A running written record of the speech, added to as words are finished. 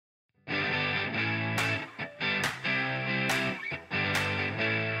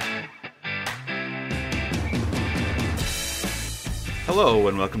Hello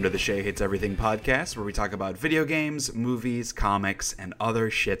and welcome to the Shay Hates Everything podcast, where we talk about video games, movies, comics, and other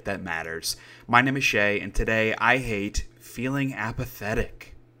shit that matters. My name is Shay, and today I hate feeling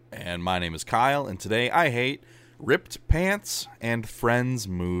apathetic. And my name is Kyle, and today I hate ripped pants and friends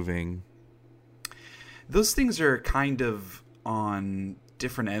moving. Those things are kind of on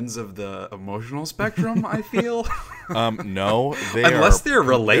different ends of the emotional spectrum, I feel. No, Unless they're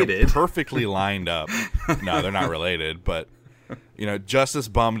related. They're perfectly lined up. No, they're not related, but just as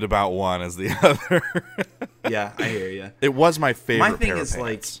bummed about one as the other. Yeah, I hear you. It was my favorite My thing pair is of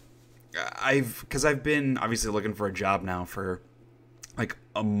pants. I've been obviously looking for a job now for like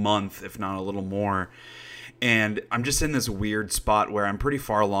a month, if not a little more. And I'm just in this weird spot where I'm pretty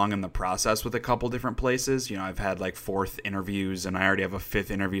far along in the process with a couple different places. I've had like 4th interviews, and I already have a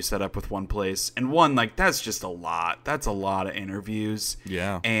 5th interview set up with one place. And one, like, that's just a lot. That's a lot of interviews.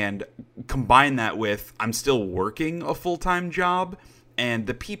 Yeah. And combine that with I'm still working a full-time job, and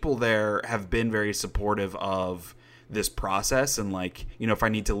the people there have been very supportive of this process, and if I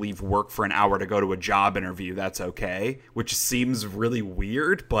need to leave work for an hour to go to a job interview, that's okay, which seems really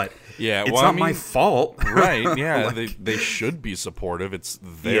weird, but yeah, it's not my fault. Right, yeah. They should be supportive. It's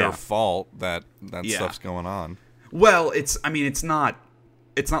their fault that stuff's going on. Well, it's not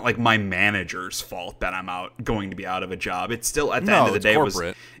like my manager's fault that I'm going to be out of a job. It's still, at the end of the day,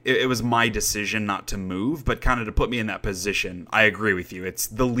 it was my decision not to move, but kind of to put me in that position. I agree with you. It's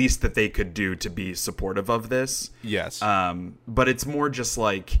the least that they could do to be supportive of this. Yes. But it's more just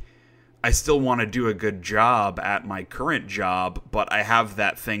like, I still want to do a good job at my current job, but I have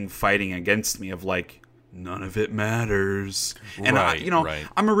that thing fighting against me of like, none of it matters. And right.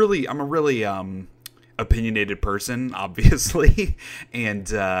 I'm a really opinionated person, obviously,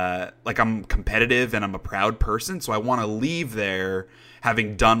 and I'm competitive and I'm a proud person, so I want to leave there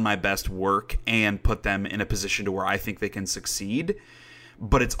having done my best work and put them in a position to where I think they can succeed.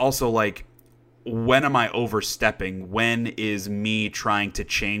 But it's also like, when am I overstepping? When is me trying to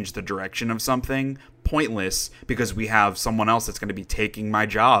change the direction of something pointless because we have someone else that's going to be taking my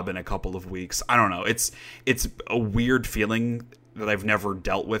job in a couple of weeks? I don't know. It's a weird feeling that I've never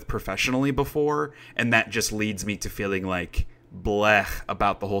dealt with professionally before, and that just leads me to feeling like blech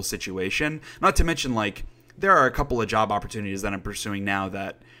about the whole situation. Not to mention, like, there are a couple of job opportunities that I'm pursuing now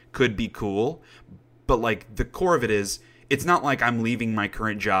that could be cool, but like the core of it is, it's not like I'm leaving my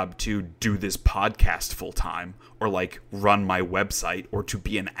current job to do this podcast full time or like run my website or to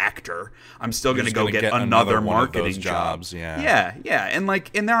be an actor. I'm still going to go get another marketing job. Yeah. Yeah.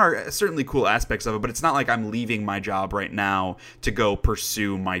 And there are certainly cool aspects of it, but it's not like I'm leaving my job right now to go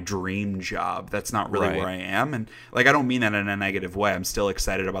pursue my dream job. That's not really where I am. And like, I don't mean that in a negative way. I'm still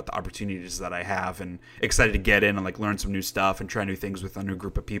excited about the opportunities that I have and excited to get in and like learn some new stuff and try new things with a new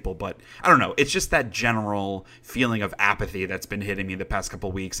group of people. But I don't know. It's just that general feeling of apathy that's been hitting me the past couple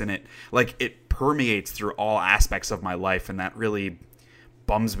of weeks, and it permeates through all aspects of my life, and that really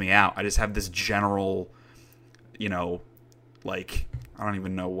bums me out. I just have this general, I don't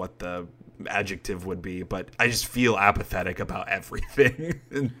even know what the adjective would be, but I just feel apathetic about everything.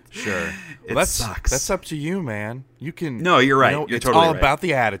 Sure. It sucks. That's up to you, man. You can. No, you're right. You're it's totally all right. about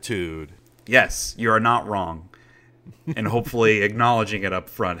the attitude. Yes, you are not wrong. And hopefully acknowledging it up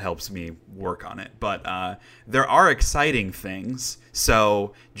front helps me work on it. But there are exciting things.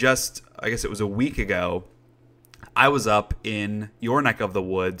 So I guess it was a week ago, I was up in your neck of the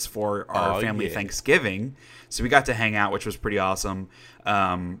woods for our family Thanksgiving. So we got to hang out, which was pretty awesome.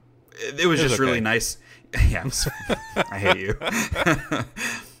 It was just really nice. Yeah, I hate you.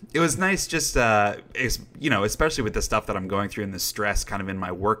 It was nice just, especially with the stuff that I'm going through and the stress kind of in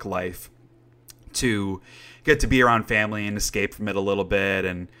my work life, to get to be around family and escape from it a little bit.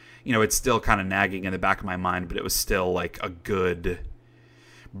 And, it's still kind of nagging in the back of my mind, but it was still like a good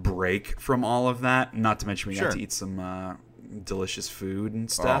break from all of that. Not to mention we got to eat some delicious food and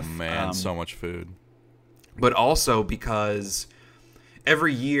stuff. Oh, man, so much food. But also because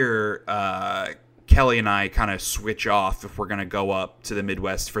every year, Kelly and I kind of switch off if we're going to go up to the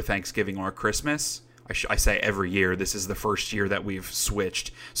Midwest for Thanksgiving or Christmas. I say every year. This is the first year that we've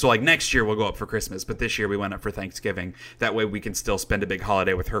switched. So like next year we'll go up for Christmas, but this year we went up for Thanksgiving. That way we can still spend a big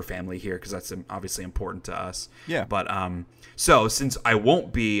holiday with her family here, because that's obviously important to us. Yeah. But so since I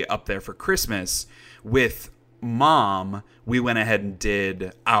won't be up there for Christmas with Mom, we went ahead and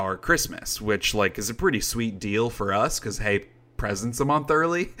did our Christmas, which like is a pretty sweet deal for us because, hey, presents a month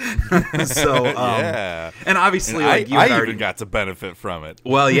early. So yeah, and obviously and like you I already even got to benefit from it.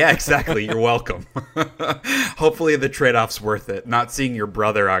 Well, yeah, exactly. You're welcome. Hopefully the trade-off's worth it. Not seeing your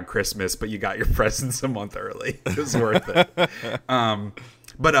brother on Christmas, but you got your presents a month early. It was worth it.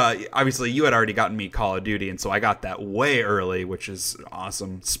 But obviously, you had already gotten me Call of Duty, and so I got that way early, which is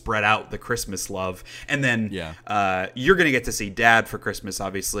awesome. Spread out the Christmas love. And then you're going to get to see Dad for Christmas,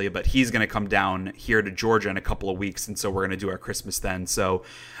 obviously, but he's going to come down here to Georgia in a couple of weeks, and so we're going to do our Christmas then. So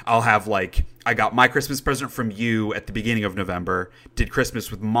I'll have, like, I got my Christmas present from you at the beginning of November, did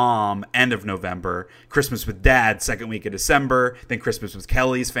Christmas with Mom end of November, Christmas with Dad second week of December, then Christmas with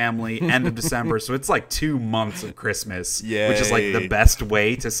Kelly's family end of December. So it's like 2 months of Christmas, which is like the best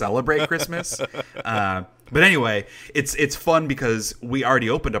way to celebrate Christmas. But anyway, it's fun because we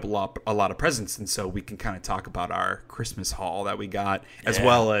already opened up a lot of presents, and so we can kind of talk about our Christmas haul that we got, as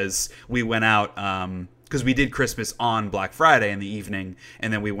well as we went out because we did Christmas on Black Friday in the evening,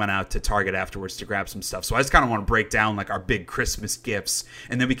 and then we went out to Target afterwards to grab some stuff. So I just kind of want to break down like our big Christmas gifts,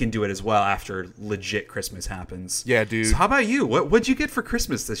 and then we can do it as well after legit Christmas happens. Yeah, dude. So how about you? What'd you get for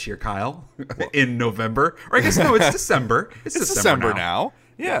Christmas this year, Kyle? In November? Or I guess no, it's December. It's December now.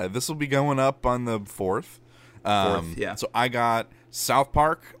 Yeah, this will be going up on the 4th. So I got South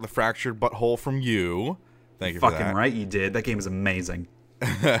Park: The Fractured But Whole from you. Thank you for that. Fucking right, you did. That game is amazing.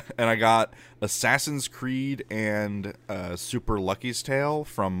 And I got Assassin's Creed and Super Lucky's Tale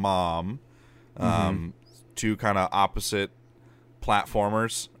from Mom. Two kind of opposite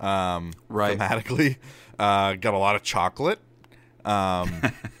platformers, thematically. Got a lot of chocolate.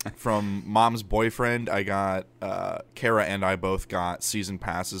 From Mom's boyfriend, I got Kara and I both got season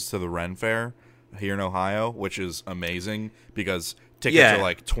passes to the Ren Fair here in Ohio, which is amazing because tickets are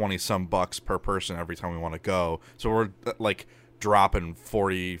like 20 some bucks per person every time we want to go. So we're like dropping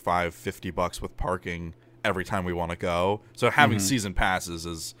 45, 50 bucks with parking every time we want to go. So having season passes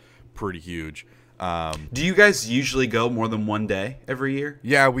is pretty huge. Do you guys usually go more than one day every year?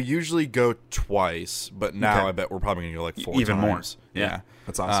 Yeah, we usually go twice, but now I bet we're probably going to go like 4 even times. More. Yeah.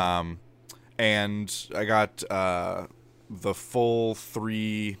 That's awesome. And I got the full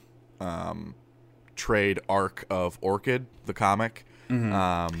 3 trade arc of Orchid, the comic.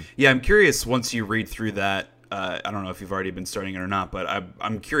 I'm curious once you read through that. I don't know if you've already been starting it or not, but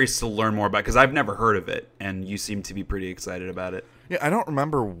I'm curious to learn more about it because I've never heard of it, and you seem to be pretty excited about it. Yeah, I don't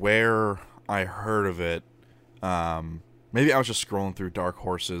remember where I heard of it. Maybe I was just scrolling through Dark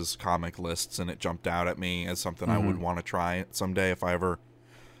Horse's comic lists, and it jumped out at me as something I would want to try someday if I ever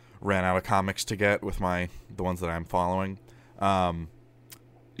ran out of comics to get with the ones that I'm following.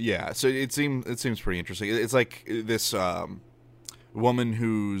 Yeah, so it seems pretty interesting. It's like this woman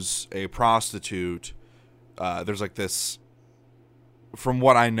who's a prostitute. There's like this, from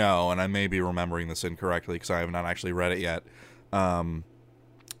what I know, and I may be remembering this incorrectly because I have not actually read it yet.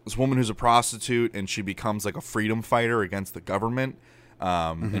 This woman who's a prostitute, and she becomes like a freedom fighter against the government,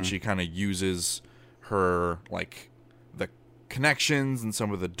 and she kind of uses her like the connections and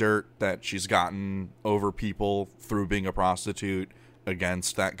some of the dirt that she's gotten over people through being a prostitute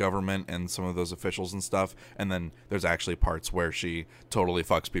against that government and some of those officials and stuff. And then there's actually parts where she totally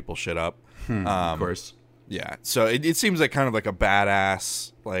fucks people shit up. Of course. Yeah, so it seems like kind of like a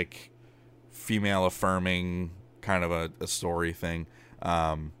badass, like female affirming kind of a story thing,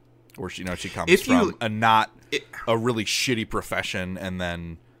 where she comes from a really shitty profession and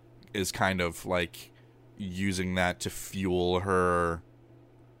then is kind of like using that to fuel her,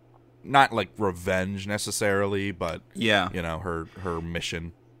 not like revenge necessarily, but her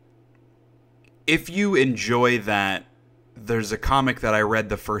mission. If you enjoy that. There's a comic that I read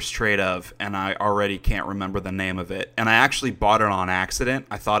the first trade of, and I already can't remember the name of it. And I actually bought it on accident.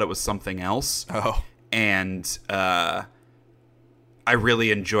 I thought it was something else. Oh. And I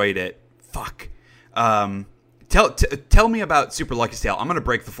really enjoyed it. Fuck. Tell me about Super Lucky's Tale. I'm going to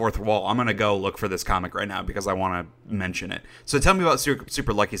break the fourth wall. I'm going to go look for this comic right now because I want to mention it. So tell me about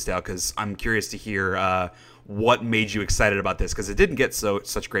Super Lucky's Tale because I'm curious to hear what made you excited about this because it didn't get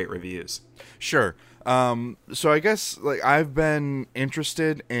such great reviews. Sure. So I guess like I've been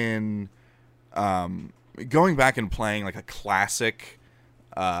interested in going back and playing like a classic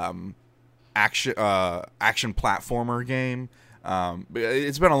action platformer game.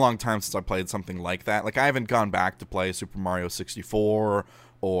 It's been a long time since I played something like that. Like I haven't gone back to play Super Mario 64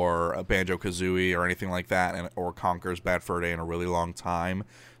 or Banjo-Kazooie or anything like that, or Conker's Bad Fur Day in a really long time.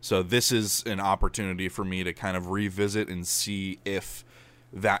 So this is an opportunity for me to kind of revisit and see if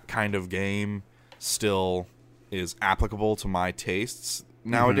that kind of game still is applicable to my tastes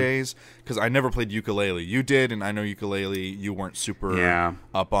nowadays, because I never played Yooka-Laylee. You did, and I know Yooka-Laylee, you weren't super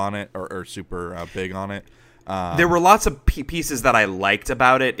up on it or super big on it. There were lots of pieces that I liked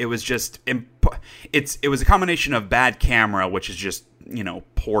about it. It was just it was a combination of bad camera, which is just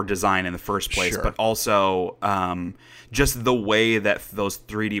poor design in the first place, but also just the way that those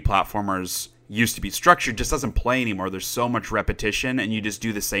 3D platformers used to be structured just doesn't play anymore. There's so much repetition and you just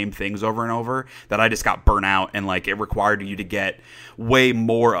do the same things over and over that I just got burnt out, and like it required you to get way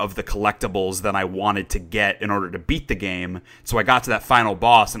more of the collectibles than I wanted to get in order to beat the game. So I got to that final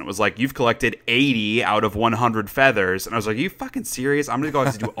boss and it was like, you've collected 80 out of 100 feathers, and I was like, are you fucking serious? I'm gonna go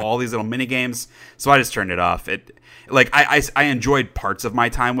have to do all these little mini games. So I just turned it off. It like I enjoyed parts of my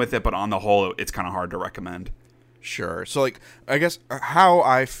time with it, but on the whole it's kind of hard to recommend. Sure. So, like, I guess how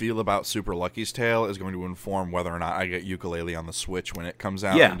I feel about Super Lucky's Tale is going to inform whether or not I get Yooka-Laylee on the Switch when it comes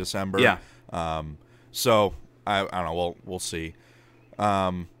out in December. Yeah. So, I don't know. We'll see.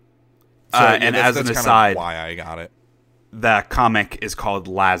 And as an aside, why I got it. The comic is called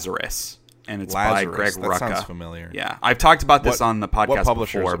Lazarus, and it's by Greg Rucka. That sounds familiar. Yeah. I've talked about this on the podcast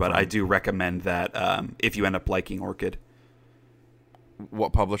before, but from? I do recommend that if you end up liking Orchid.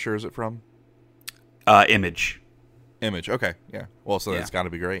 What publisher is it from? Image. Image, okay, yeah. Well, so that's got to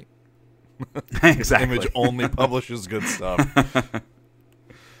be great. Exactly. Image only publishes good stuff.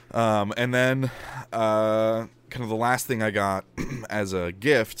 And then, kind of the last thing I got as a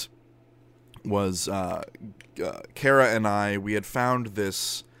gift was Kara and we had found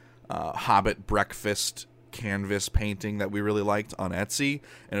this Hobbit breakfast canvas painting that we really liked on Etsy,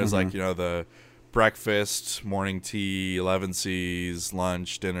 and it was like, the breakfast, morning tea, 11 C's,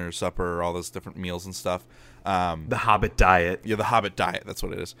 lunch, dinner, supper, all those different meals and stuff. The Hobbit diet. Yeah, the Hobbit diet. That's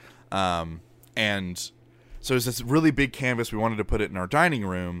what it is. And so it's this really big canvas. We wanted to put it in our dining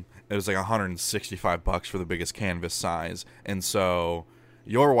room. It was like $165 for the biggest canvas size. And so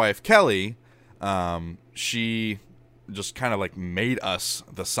your wife, Kelly, she just kind of like made us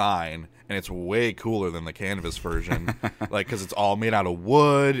the sign. And it's way cooler than the canvas version. Like, because it's all made out of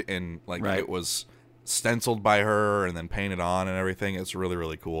wood. And like it was stenciled by her and then painted on and everything. It's really,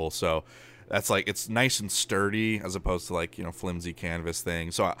 really cool. So that's like, it's nice and sturdy as opposed to like, flimsy canvas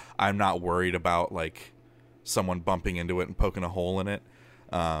thing. So I'm not worried about like someone bumping into it and poking a hole in it.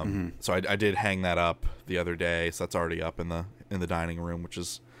 So I did hang that up the other day. So that's already up in the dining room,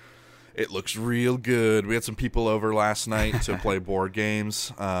 it looks real good. We had some people over last night to play board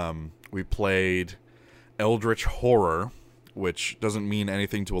games. We played Eldritch Horror, which doesn't mean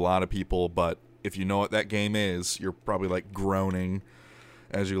anything to a lot of people, but if you know what that game is, you're probably like groaning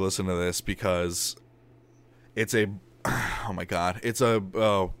as you listen to this, because it's oh my god, it's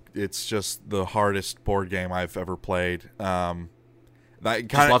just the hardest board game I've ever played.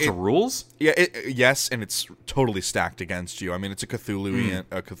 Just lots of rules? Yeah, yes, and it's totally stacked against you. I mean, it's a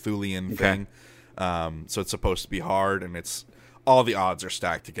Cthulian thing, so it's supposed to be hard, and it's all the odds are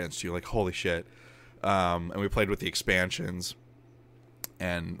stacked against you. Like, holy shit! And we played with the expansions,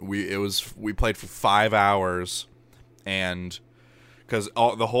 and we played for 5 hours, and because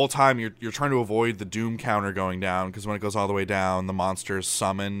the whole time you're trying to avoid the doom counter going down, because when it goes all the way down, the monster is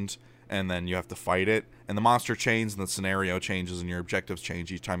summoned, and then you have to fight it. And the monster changes, and the scenario changes, and your objectives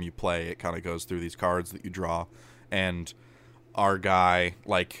change each time you play. It kind of goes through these cards that you draw. And our guy,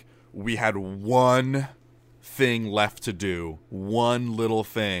 like, we had one thing left to do, one little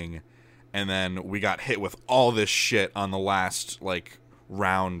thing, and then we got hit with all this shit on the last, like,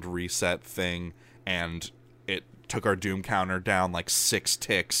 round reset thing, and it took our doom counter down like 6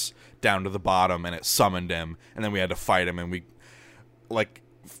 ticks down to the bottom, and it summoned him, and then we had to fight him, and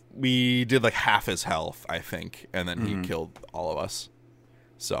we did like half his health, I think, and then he killed all of us.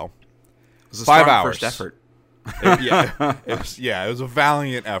 So it was a 5 strong hours. First effort. It was a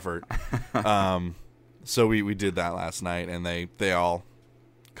valiant effort. So we did that last night, and they all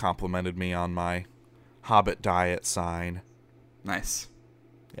complimented me on my Hobbit diet sign. Nice.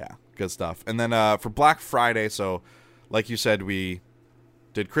 Yeah, good stuff. And then for Black Friday, so like you said, we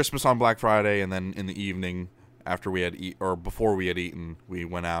did Christmas on Black Friday, and then in the evening, after we had before we had eaten, we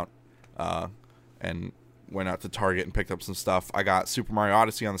went out to Target and picked up some stuff. I got Super Mario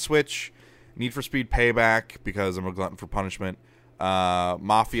Odyssey on the Switch, Need for Speed Payback because I'm a glutton for punishment,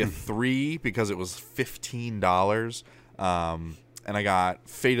 Mafia 3 because it was $15, and I got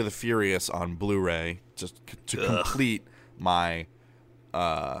Fate of the Furious on Blu-ray just to complete my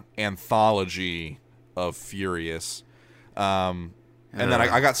anthology of Furious. And then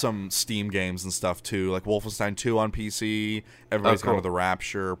I got some Steam games and stuff too, like Wolfenstein 2 on PC, Everybody's Gone to the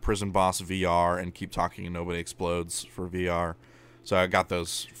Rapture, Prison Boss VR, and Keep Talking and Nobody Explodes for VR. So I got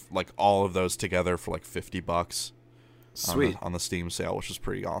those, like all of those together for like $50. Sweet. On the Steam sale, which is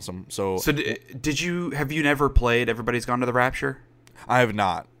pretty awesome. So have you never played Everybody's Gone to the Rapture? I have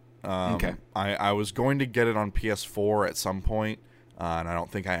not. Okay. I was going to get it on PS4 at some point, and I don't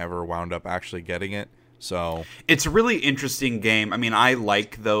think I ever wound up actually getting it. So it's a really interesting game. I mean, I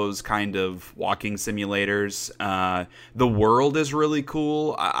like those kind of walking simulators. The world is really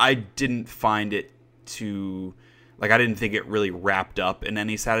cool. I didn't find it too, like, I didn't think it really wrapped up in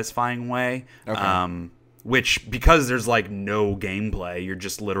any satisfying way. Okay. Which, because there's like no gameplay, you're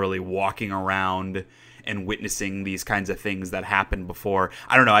just literally walking around and witnessing these kinds of things that happened before.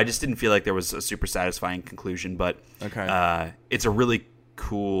 I don't know. I just didn't feel like there was a super satisfying conclusion, but Okay. it's a really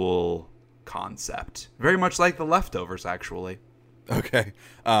cool concept. Very much like The Leftovers, actually. Okay.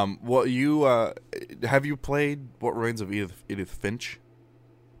 Well, you have you played What Remains of Edith Finch?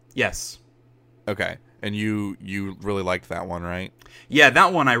 Yes. Okay. And you really liked that one, right? Yeah,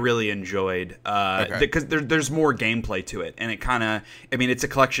 that one I really enjoyed Okay. because there's more gameplay to it, and it kind of, I mean, it's a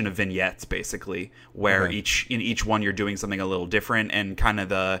collection of vignettes basically, where Okay. each one you're doing something a little different, and kind of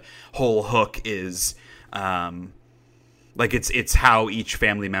the whole hook is, like it's how each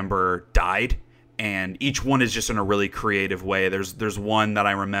family member died, and each one is just in a really creative way. There's one that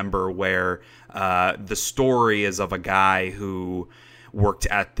I remember where the story is of a guy who worked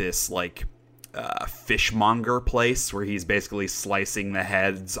at this like fishmonger place where he's basically slicing the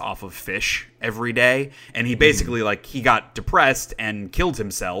heads off of fish every day, and he basically like he got depressed and killed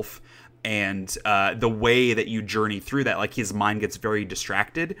himself. And the way that you journey through that, like his mind gets very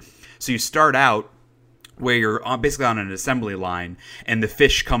distracted. So you start out where you're basically on an assembly line, and the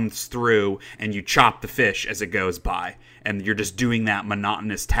fish comes through, and you chop the fish as it goes by, and you're just doing that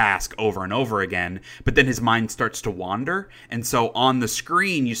monotonous task over and over again. But then his mind starts to wander, and so on the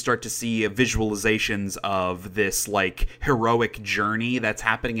screen you start to see visualizations of this like heroic journey that's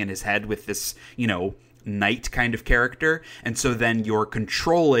happening in his head with this, knight kind of character. And so then you're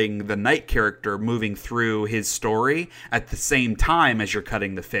controlling the knight character moving through his story at the same time as you're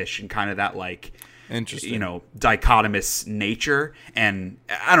cutting the fish, and kind of that like Interesting. dichotomous nature. And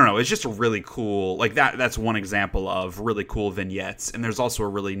I don't know, it's just a really cool, like that's one example of really cool vignettes. And there's also a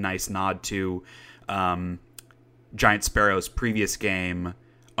really nice nod to Giant Sparrow's previous game,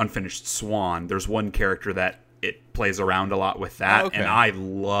 Unfinished Swan. There's one character that it plays around a lot with that. Oh, okay. And I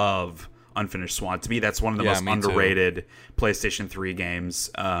love Unfinished Swan. To me, that's one of the most me too. underrated PlayStation 3 games.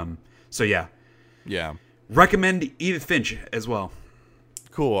 So yeah, Yeah. recommend Edith Finch as well.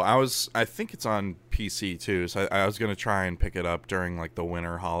 Cool. I think it's on PC too, so I was gonna try and pick it up during like the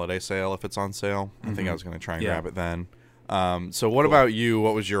winter holiday sale if it's on sale. I think I was gonna try and Yeah. grab it then. So what about you?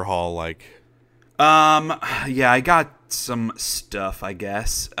 What was your haul like? Yeah, I got some stuff, I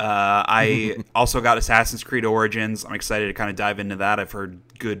guess. I also got Assassin's Creed Origins. I'm excited to kind of dive into that. I've heard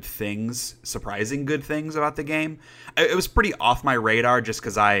good things, surprising good things about the game. It was pretty off my radar just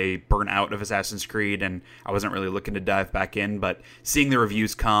because I burnt out of Assassin's Creed and I wasn't really looking to dive back in. But seeing the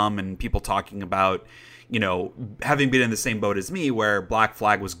reviews come and people talking about, having been in the same boat as me where Black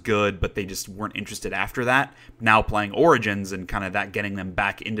Flag was good, but they just weren't interested after that. Now playing Origins and kind of that getting them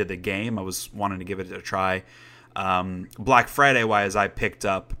back into the game, I was wanting to give it a try. Black Friday wise, I picked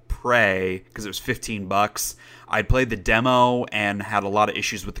up Prey because it was $15. I played the demo and had a lot of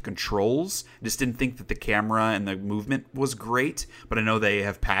issues with the controls. Just didn't think that the camera and the movement was great, but I know they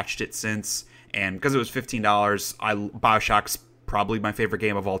have patched it since. And because it was $15, BioShock's probably my favorite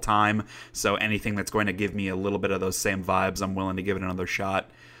game of all time, so anything that's going to give me a little bit of those same vibes, I'm willing to give it another shot.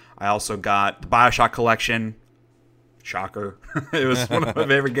 I also got the BioShock collection. Shocker. It was one of my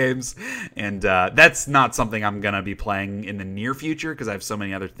favorite games, and that's not something I'm going to be playing in the near future because I have so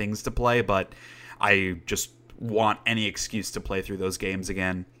many other things to play, but I just want any excuse to play through those games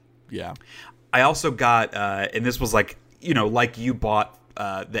again. Yeah. I also got, and this was like, like you bought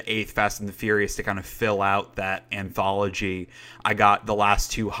the 8th Fast and the Furious to kind of fill out that anthology. I got the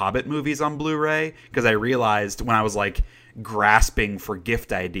last 2 Hobbit movies on Blu-ray because I realized when I was like grasping for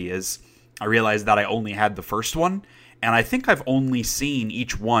gift ideas, I realized that I only had the first one, and I think I've only seen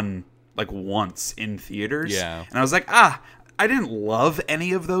each one like once in theaters. Yeah. And I was like, I didn't love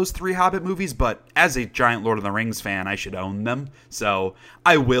any of those 3 Hobbit movies, but as a giant Lord of the Rings fan, I should own them. So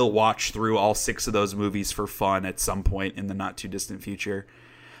I will watch through all 6 of those movies for fun at some point in the not-too-distant future.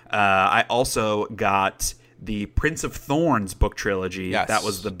 I also got the Prince of Thorns book trilogy. Yes. That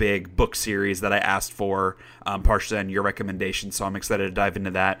was the big book series that I asked for, partially on your recommendation, so I'm excited to dive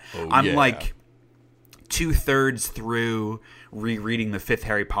into that. I'm like 2/3 through rereading the 5th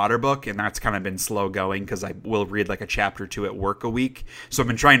Harry Potter book, and that's kind of been slow going because I will read like a chapter or 2 at work a week. So I've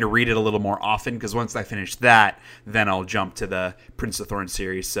been trying to read it a little more often because once I finish that, then I'll jump to the Prince of Thorns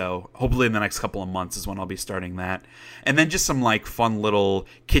series. So hopefully in the next couple of months is when I'll be starting that. And then just some like fun little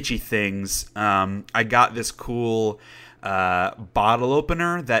kitschy things. I got this cool bottle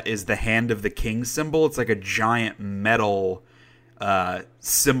opener that is the Hand of the King symbol. It's like a giant metal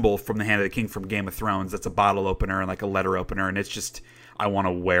symbol from the Hand of the King from Game of Thrones. That's a bottle opener and like a letter opener, and it's just I want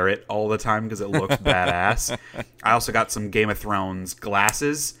to wear it all the time because it looks badass. I also got some Game of Thrones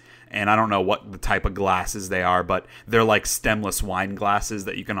glasses, and I don't know what the type of glasses they are, but they're like stemless wine glasses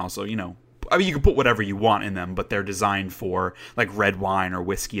that you can also, you know, I mean, you can put whatever you want in them, but they're designed for like red wine or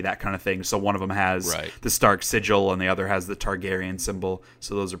whiskey, that kind of thing. So one of them has the Stark sigil and the other has the Targaryen symbol.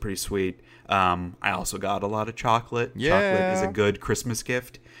 So those are pretty sweet. I also got a lot of chocolate. Yeah. Chocolate is a good Christmas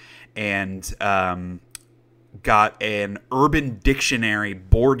gift. And got an Urban Dictionary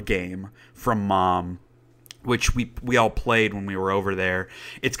board game from Mom, which we all played when we were over there.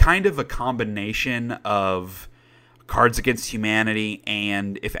 It's kind of a combination of Cards Against Humanity,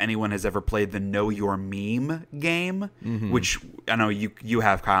 and if anyone has ever played the Know Your Meme game, which I know you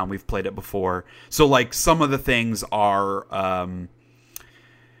have, Kyle, and we've played it before. So, like, some of the things are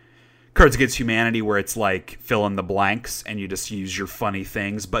Cards Against Humanity, where it's like fill in the blanks and you just use your funny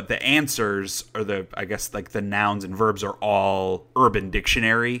things, but the answers, or the, I guess, like the nouns and verbs, are all Urban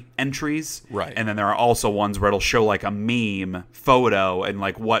Dictionary entries. Right. And then there are also ones where it'll show like a meme photo and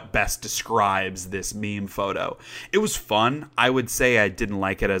like what best describes this meme photo. It was fun. I would say I didn't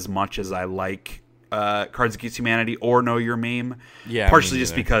like it as much as I like Cards Against Humanity or Know Your Meme. Yeah, partially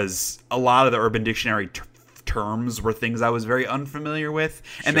just because a lot of the Urban Dictionary terms were things I was very unfamiliar with,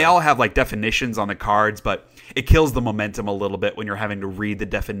 and they all have like definitions on the cards, but it kills the momentum a little bit when you're having to read the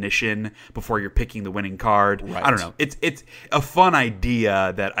definition before you're picking the winning card. Right. I don't know. It's a fun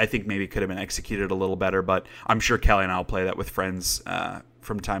idea that I think maybe could have been executed a little better, but I'm sure Kelly and I'll play that with friends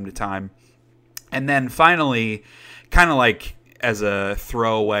from time to time. And then finally, kind of like as a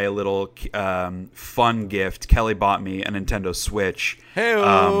throwaway little fun gift, Kelly bought me a Nintendo Switch.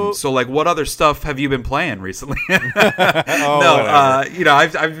 Hey-o. So, like, what other stuff have you been playing recently? You know,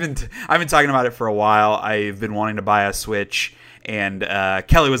 I've been talking about it for a while. I've been wanting to buy a Switch, and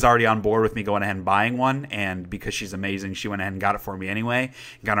Kelly was already on board with me going ahead and buying one. And because she's amazing, she went ahead and got it for me anyway.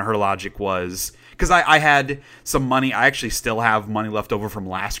 Kind of her logic was, because I had some money. I actually still have money left over from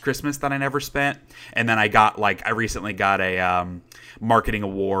last Christmas that I never spent. And then I recently got a marketing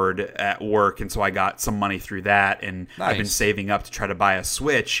award at work, and so I got some money through that. And I've been saving up to try to buy a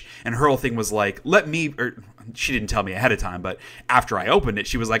Switch. And her whole thing was like, she didn't tell me ahead of time, but after I opened it,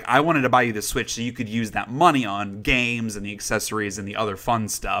 she was like, I wanted to buy you the Switch so you could use that money on games and the accessories and the other fun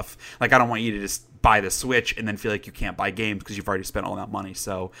stuff. Like, I don't want you to just buy the Switch and then feel like you can't buy games because you've already spent all that money.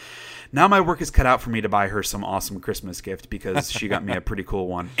 So now my work is cut out for me to buy her some awesome Christmas gift because she got me a pretty cool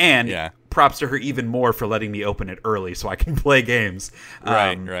one. And props to her even more for letting me open it early so I can play games.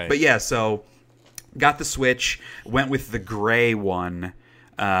 Right. But yeah, so got the Switch, went with the gray one.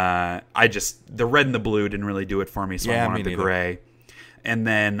 The red and the blue didn't really do it for me, so I wanted the gray. And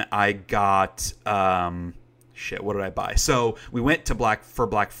then I got what did I buy? So we went to Black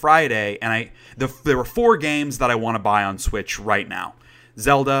Friday, and there were 4 games that I want to buy on Switch right now: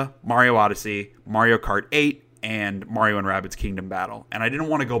 Zelda, Mario Odyssey, Mario Kart 8, and Mario and Rabbids Kingdom Battle. And I didn't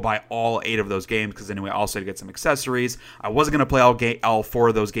want to go buy all 8 of those games because anyway, I also had to get some accessories. I wasn't going to play all 4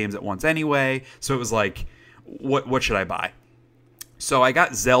 of those games at once anyway, so it was like, what should I buy? So I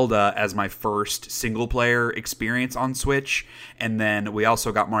got Zelda as my first single-player experience on Switch, and then we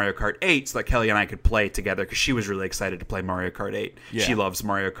also got Mario Kart 8 so that Kelly and I could play together because she was really excited to play Mario Kart 8. Yeah. She loves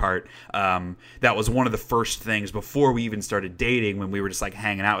Mario Kart. That was one of the first things before we even started dating, when we were just like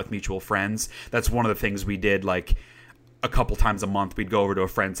hanging out with mutual friends. That's one of the things we did, like, a couple times a month. We'd go over to a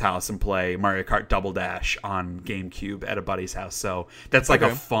friend's house and play Mario Kart Double Dash on GameCube at a buddy's house. So that's like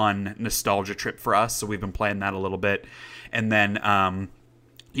a fun nostalgia trip for us. So we've been playing that a little bit. And then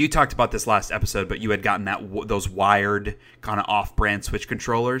you talked about this last episode, but you had gotten those wired kind of off-brand Switch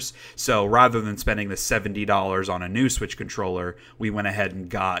controllers. So rather than spending the $70 on a new Switch controller, we went ahead and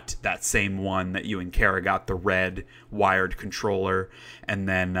got that same one that you and Kara got, the red wired controller, and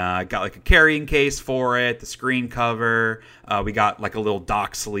then got like a carrying case for it, the screen cover. We got like a little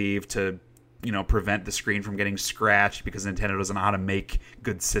dock sleeve to, you know, prevent the screen from getting scratched because Nintendo doesn't know how to make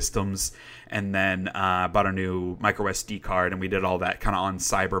good systems. And then bought a new micro SD card, and we did all that kind of on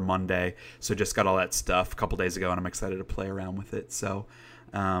Cyber Monday. So just got all that stuff a couple days ago, and I'm excited to play around with it. So,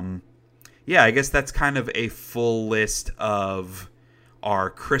 yeah, I guess that's kind of a full list of our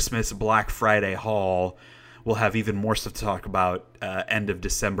Christmas Black Friday haul. We'll have even more stuff to talk about end of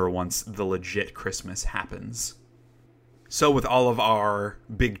December once the legit Christmas happens. So with all of our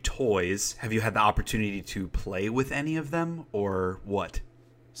big toys, have you had the opportunity to play with any of them, or what?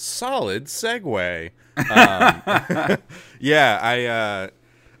 Solid segue. A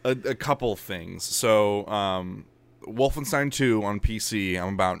couple things. So, Wolfenstein 2 on PC,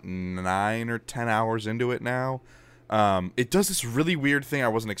 I'm about 9 or 10 hours into it now. It does this really weird thing I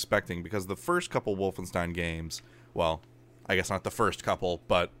wasn't expecting, because the first couple Wolfenstein games, well, I guess not the first couple,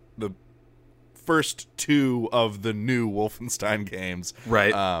 but the first two of the new Wolfenstein games,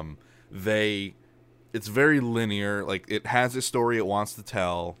 Right. It's very linear. Like, it has a story it wants to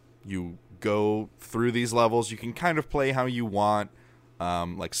tell. You go through these levels. You can kind of play how you want,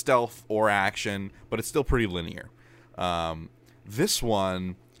 like stealth or action, but it's still pretty linear. This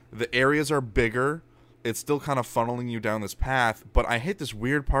one, the areas are bigger. It's still kind of funneling you down this path, but I hit this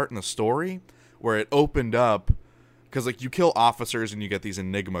weird part in the story where it opened up, because like you kill officers and you get these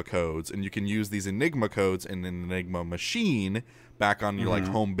Enigma codes, and you can use these Enigma codes in an Enigma machine back on your like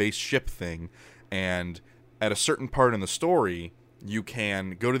home base ship thing. And at a certain part in the story, you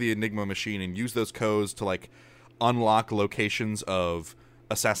can go to the Enigma machine and use those codes to like unlock locations of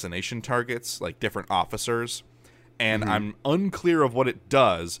assassination targets, like different officers. And I'm unclear of what it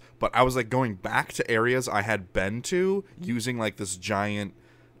does, but I was like going back to areas I had been to using like this giant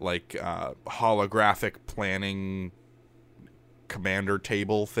like holographic planning commander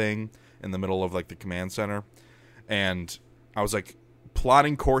table thing in the middle of like the command center. And I was like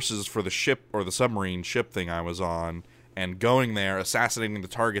plotting courses for the ship or the submarine ship thing I was on, and going there, assassinating the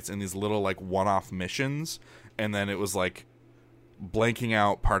targets in these little like one-off missions, and then it was like blanking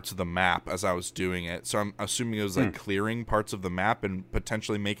out parts of the map as I was doing it. So I'm assuming it was like clearing parts of the map and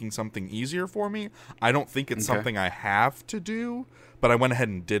potentially making something easier for me. I don't think it's something I have to do, but I went ahead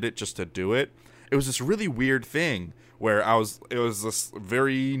and did it just to do it. It was this really weird thing where it was this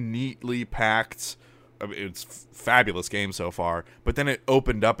very neatly packed, I mean, it's fabulous game so far, but then it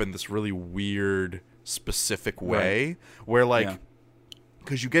opened up in this really weird, specific way where, like,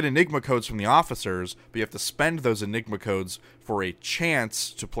 because you get Enigma codes from the officers, but you have to spend those Enigma codes for a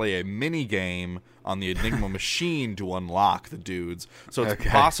chance to play a mini game on the Enigma machine to unlock the dudes. So it's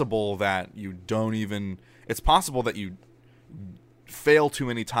possible that you don't even... It's possible that you fail too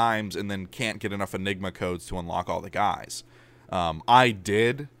many times and then can't get enough Enigma codes to unlock all the guys. I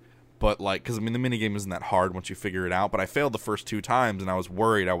did... But, like, because, I mean, the minigame isn't that hard once you figure it out. But I failed the first 2 times, and I was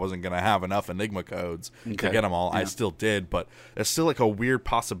worried I wasn't going to have enough Enigma codes to get them all. I still did, but it's still, like, a weird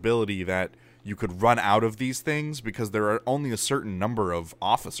possibility that you could run out of these things because there are only a certain number of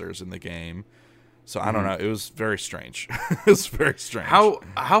officers in the game. So, I don't know. It was very strange. It was very strange.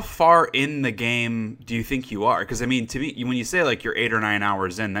 How far in the game do you think you are? Because, I mean, to me, when you say, like, you're 8 or 9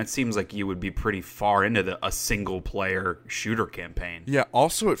 hours in, that seems like you would be pretty far into a single-player shooter campaign. Yeah,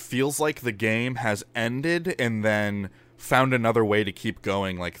 also, it feels like the game has ended and then found another way to keep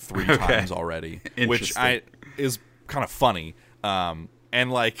going, like, 3 times already. Which is kind of funny.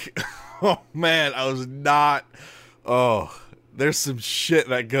 And, like, oh, man, I was not... Oh... There's some shit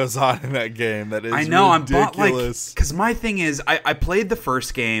that goes on in that game that is ridiculous. Because my thing is, I played the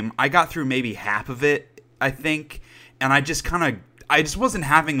first game. I got through maybe half of it, I think, and I just wasn't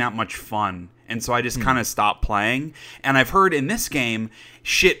having that much fun, and so I just kind of stopped playing. And I've heard in this game,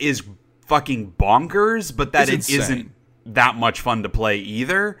 shit is fucking bonkers, but that it isn't that much fun to play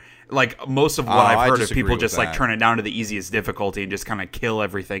either. Like, most of what I've heard is people just, like, turn it down to the easiest difficulty and just kind of kill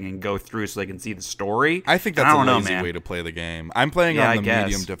everything and go through so they can see the story. I think that's a lazy way to play the game. I'm playing on the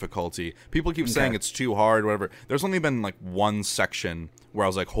medium difficulty. People keep saying it's too hard, whatever. There's only been, like, one section where I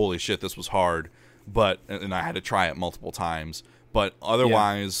was like, holy shit, this was hard. And I had to try it multiple times. But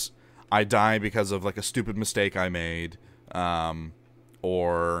otherwise, I die because of, like, a stupid mistake I made.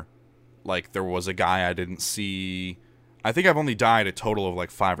 Or, like, there was a guy I didn't see... I think I've only died a total of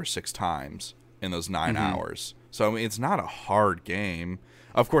like 5 or 6 times in those 9 hours. So, I mean, it's not a hard game.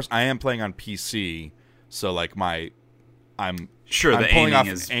 Of course, I am playing on PC, so like I'm pulling off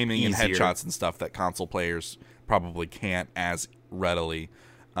aiming and headshots and stuff that console players probably can't as readily.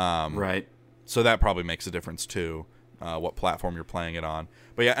 Right. So that probably makes a difference too, what platform you're playing it on.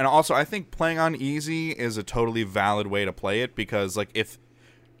 But yeah, and also I think playing on easy is a totally valid way to play it, because like if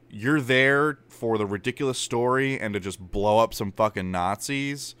you're there for the ridiculous story and to just blow up some fucking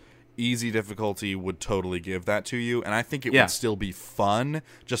Nazis, easy difficulty would totally give that to you. And I think it would still be fun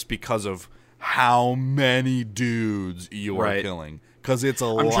just because of how many dudes you are killing. Because it's a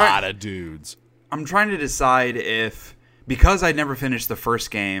lot of dudes. I'm trying to decide if, because I'd never finished the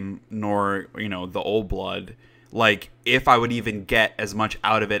first game, nor, the Old Blood, like, if I would even get as much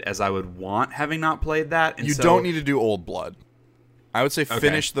out of it as I would want having not played that. And you don't need to do Old Blood. I would say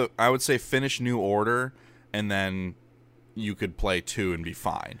finish New Order, and then you could play 2 and be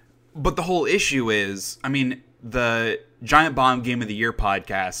fine. But the whole issue is, I mean, the Giant Bomb Game of the Year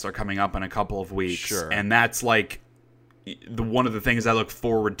podcasts are coming up in a couple of weeks, and that's like one of the things I look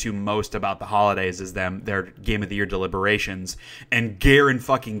forward to most about the holidays is their Game of the Year deliberations, and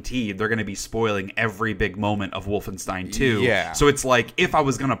guaranteed they're going to be spoiling every big moment of Wolfenstein 2. Yeah. So it's like, if I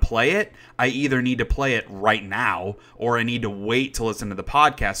was going to play it, I either need to play it right now or I need to wait to listen to the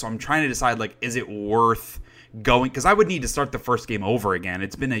podcast. So I'm trying to decide, like, is it worth going, because I would need to start the first game over again.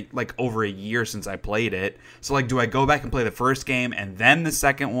 It's been over a year since I played it. So, like, do I go back and play the first game and then the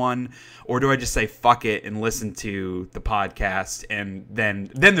second one, or do I just say fuck it and listen to the podcast, and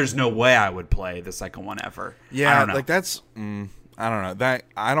then there's no way I would play the second one ever? Yeah, I don't know. like that's I don't know. That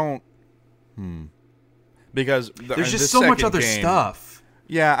I don't because there's just so much other stuff.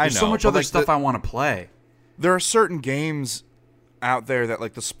 Yeah, I know. There's so much other stuff I want to play. There are certain games out there that,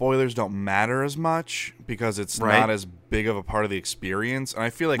 like, the spoilers don't matter as much because it's not as big of a part of the experience. And I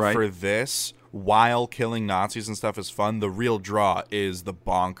feel like for this, while killing Nazis and stuff is fun, the real draw is the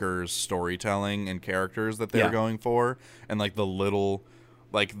bonkers storytelling and characters that they're going for, and like the little,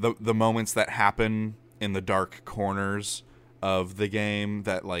 like the moments that happen in the dark corners of the game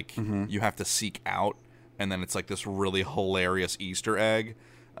that, like, you have to seek out, and then it's like this really hilarious Easter egg.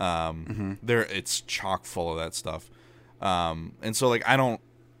 It's chock full of that stuff. And so, like,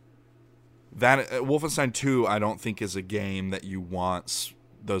 Wolfenstein 2, I don't think is a game that you want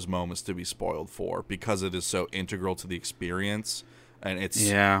those moments to be spoiled for, because it is so integral to the experience, and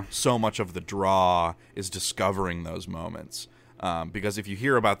it's so much of the draw is discovering those moments. Because if you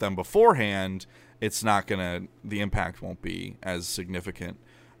hear about them beforehand, it's not the impact won't be as significant.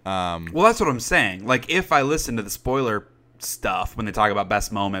 Well, that's what I'm saying. Like, if I listen to the spoiler stuff when they talk about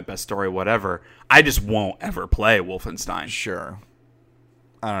best moment, best story, whatever, I just won't ever play Wolfenstein. Sure.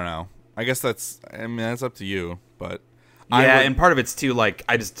 I don't know. I guess that's up to you, but and part of it's too, like,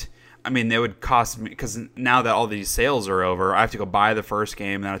 they would cost me, because now that all these sales are over, I have to go buy the first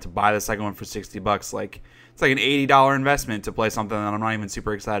game, and then I have to buy the second one for $60. Like, it's like an $80 investment to play something that I'm not even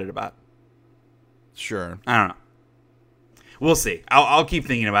super excited about. Sure. I don't know. We'll see. I'll keep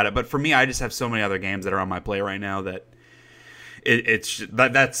thinking about it, but for me, I just have so many other games that are on my play right now that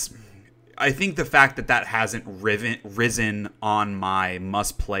that's. I think the fact that hasn't risen on my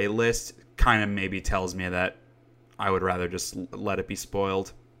must play list kind of maybe tells me that I would rather just let it be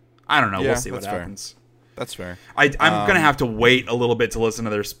spoiled. I don't know. We'll see what happens. That's fair. I'm going to have to wait a little bit to listen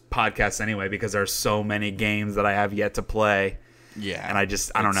to their podcasts anyway, because there's so many games that I have yet to play. Yeah. And I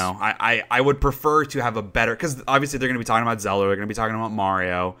don't know. I would prefer to have a better, because obviously they're going to be talking about Zelda, they're going to be talking about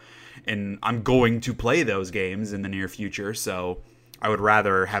Mario, and I'm going to play those games in the near future, so I would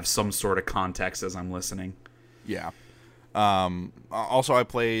rather have some sort of context as I'm listening. Yeah. Also, I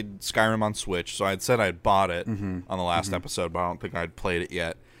played Skyrim on Switch, so I'd said I'd bought it on the last episode, but I don't think I'd played it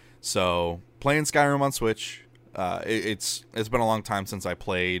yet. So, playing Skyrim on Switch, it's been a long time since I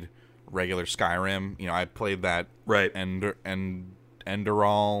played regular Skyrim. You know, I played that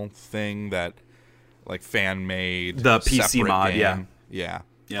Enderal thing that, like, fan made the PC mod, game. Yeah.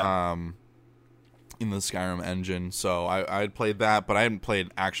 In the Skyrim engine. So I'd played that, but I hadn't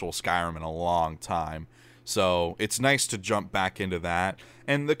played actual Skyrim in a long time. So it's nice to jump back into that.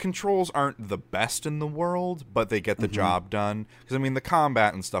 And the controls aren't the best in the world, but they get the job done. Because, I mean, the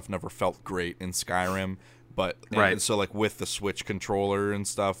combat and stuff never felt great in Skyrim. But so, like, with the Switch controller and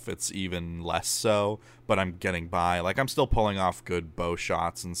stuff, it's even less so. But I'm getting by. Like, I'm still pulling off good bow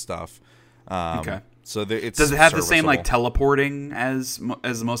shots and stuff. Okay. So it's does it have the same, like, teleporting as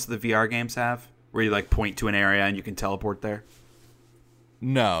most of the VR games have, where you, like, point to an area and you can teleport there?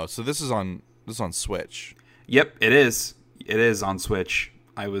 No. So this is on Switch. Yep, it is. It is on Switch.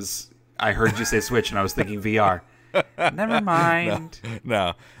 I heard you say Switch and I was thinking VR. Never mind.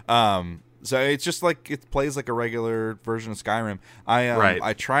 No. So it's just like it plays like a regular version of Skyrim.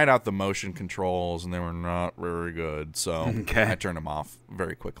 I tried out the motion controls and they were not very good, so I turned them off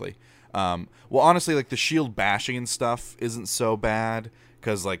very quickly. Well, honestly, like, the shield bashing and stuff isn't so bad,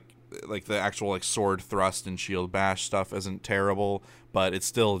 because like the actual, like, sword thrust and shield bash stuff isn't terrible, but it's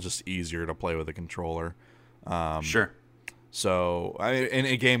still just easier to play with a controller. Sure. So in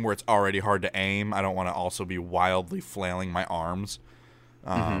a game where it's already hard to aim, I don't want to also be wildly flailing my arms.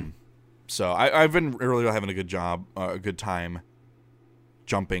 So I've been really having a good time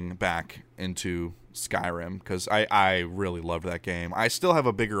jumping back into Skyrim, because I really loved that game. I still have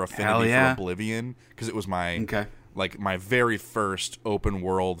a bigger affinity for Oblivion, because it was my my very first open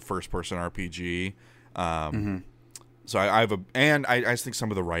world first person RPG. So I think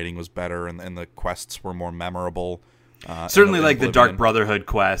some of the writing was better, and the quests were more memorable. Certainly, like, the Dark Brotherhood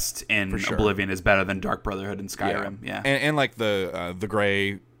quest in Oblivion is better than Dark Brotherhood in Skyrim. Yeah. And like the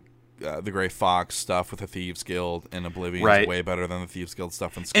gray the Gray Fox stuff with the Thieves Guild in Oblivion Right. is way better than the Thieves Guild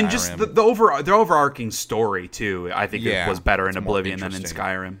stuff in Skyrim. And just the overarching story too, I think it was better in it's more Oblivion than in interesting.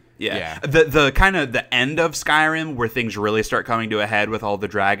 Skyrim. Yeah. Yeah. The kind of the end of Skyrim where things really start coming to a head with all the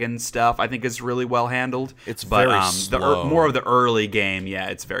dragon stuff, I think is really well handled. It's but, very slow. more of the early game, yeah,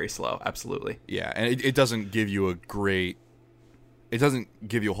 it's very slow. Absolutely. Yeah, and it doesn't give you it doesn't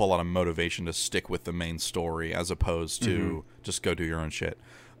give you a whole lot of motivation to stick with the main story as opposed to just go do your own shit.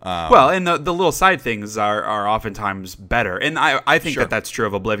 Well, and the little side things are oftentimes better. And I think Sure. that that's true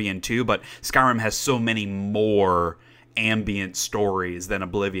of Oblivion too, but Skyrim has so many more ambient stories than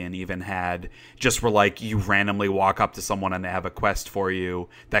Oblivion even had, just where like you randomly walk up to someone and they have a quest for you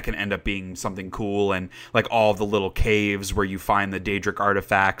that can end up being something cool, and like all the little caves where you find the Daedric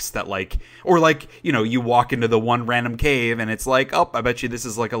artifacts that like, or like, you know, you walk into the one random cave and it's like, oh, I bet you this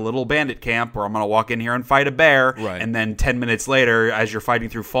is like a little bandit camp where I'm gonna walk in here and fight a bear, Right. and then 10 minutes later as you're fighting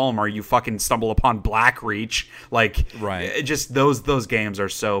through Fulmar you fucking stumble upon Blackreach. Like, Right. it just those games are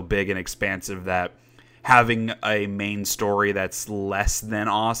so big and expansive that having a main story that's less than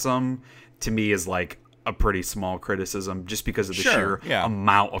awesome to me is like a pretty small criticism, just because of the Sure, sheer yeah.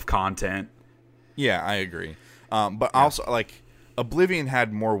 amount of content. Yeah, I agree. But also, like, Oblivion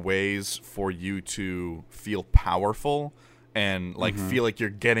had more ways for you to feel powerful and like feel like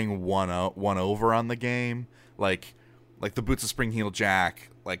you're getting one over on the game. Like the Boots of Springheel Jack,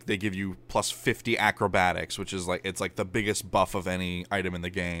 like they give you plus 50 acrobatics, which is like, it's like the biggest buff of any item in the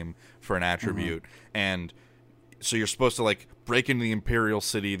game for an attribute. And so you're supposed to like break into the Imperial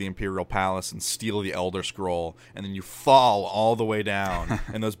City, the Imperial Palace, and steal the Elder Scroll, and then you fall all the way down,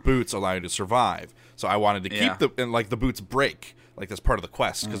 and those boots allow you to survive. So I wanted to keep the boots break. Like that's part of the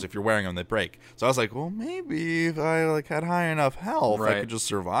quest, because if you're wearing them, they break. So I was like, well, maybe if I like had high enough health, I could just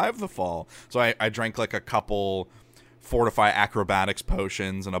survive the fall. So I drank like a couple Fortify Acrobatics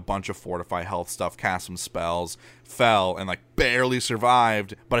potions and a bunch of Fortify health stuff, cast some spells, fell, and like barely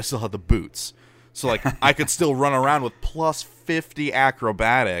survived, but I still had the boots. So like I could still run around with plus 50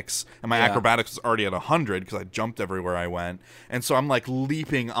 acrobatics, and my acrobatics was already at 100 because I jumped everywhere I went. And so I'm like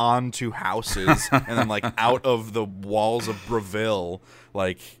leaping onto houses and then like out of the walls of Breville.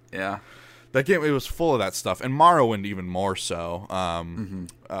 Like, Yeah. that game, it was full of that stuff, and Morrowind even more so.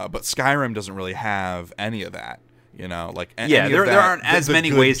 But Skyrim doesn't really have any of that. You know, like Yeah, any of there that, aren't as the many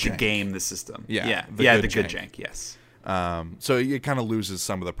good ways to jank. game the system. Yeah, the the good good jank, yes. So it kind of loses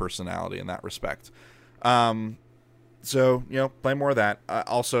some of the personality in that respect. So, you know, play more of that.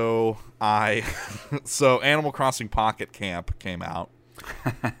 So Animal Crossing Pocket Camp came out,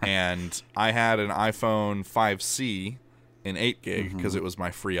 and I had an iPhone 5C in 8 gig because it was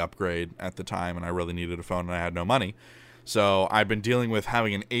my free upgrade at the time, and I really needed a phone and I had no money. So I've been dealing with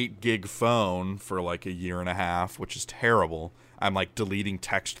having an 8 gig phone for like a year and a half, which is terrible. I'm like deleting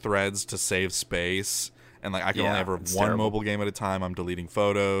text threads to save space, and like I can only have one terrible. mobile game at a time. I'm deleting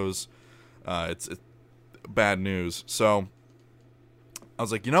photos. It's bad news. So I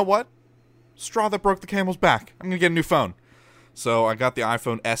was like, you know what? Straw that broke the camel's back. I'm gonna get a new phone. So I got the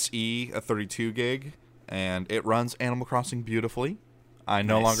iPhone SE, a 32 gig, and it runs Animal Crossing beautifully. I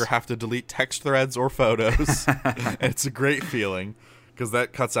no Nice. longer have to delete text threads or photos. It's a great feeling because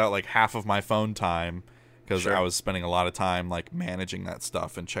that cuts out like half of my phone time, because Sure. I was spending a lot of time like managing that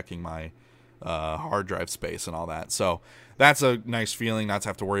stuff and checking my hard drive space and all that. So that's a nice feeling not to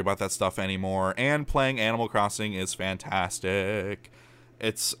have to worry about that stuff anymore. And playing Animal Crossing is fantastic.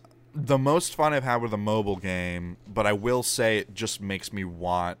 It's the most fun I've had with a mobile game, but I will say it just makes me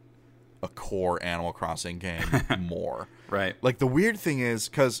want a core Animal Crossing game more. Right. Like, the weird thing is,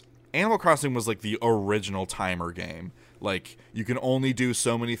 because Animal Crossing was like the original timer game. Like, you can only do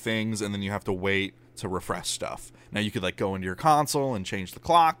so many things, and then you have to wait to refresh stuff. Now, you could like go into your console and change the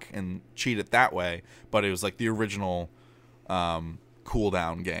clock and cheat it that way, but it was like the original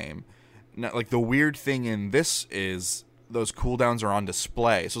cooldown game. Now, like, the weird thing in this is those cooldowns are on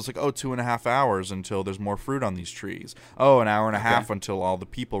display. So it's like, 2.5 hours until there's more fruit on these trees. An hour and a half until all the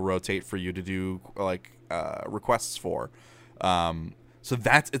people rotate for you to do like requests for. So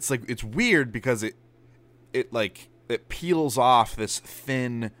it's weird because it peels off this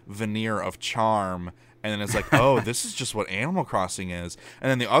thin veneer of charm, and then it's like, this is just what Animal Crossing is. And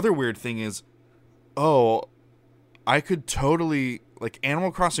then the other weird thing is, I could totally, like,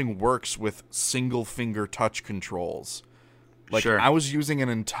 Animal Crossing works with single finger touch controls. Like, Sure. I was using an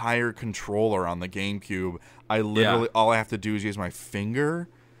entire controller on the GameCube. I literally, all I have to do is use my finger.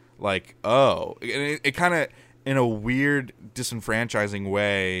 Like, and it kind of, in a weird, disenfranchising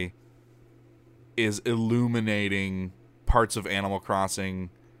way, is illuminating parts of Animal Crossing,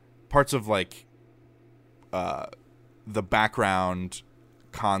 parts of, like, the background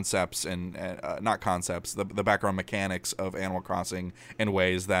concepts and not concepts, the background mechanics of Animal Crossing in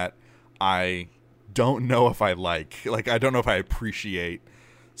ways that I don't know if I like. Like, I don't know if I appreciate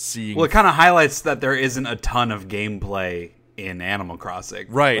seeing. Well, it kind of highlights that there isn't a ton of gameplay in Animal Crossing.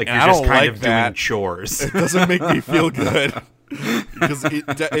 Right, Like, and you're I just don't kind like of that. doing chores. It doesn't make me feel good. Because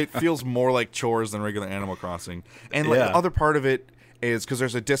it feels more like chores than regular Animal Crossing. And like, the other part of it is because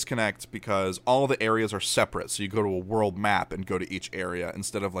there's a disconnect because all the areas are separate. So you go to a world map and go to each area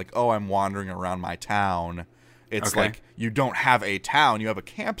instead of like, oh, I'm wandering around my town. It's like you don't have a town. You have a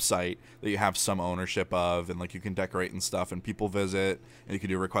campsite that you have some ownership of, and like you can decorate and stuff, and people visit, and you can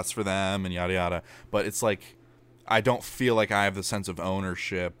do requests for them, and yada yada. But it's like I don't feel like I have the sense of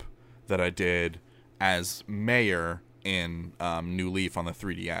ownership that I did as mayor in New Leaf on the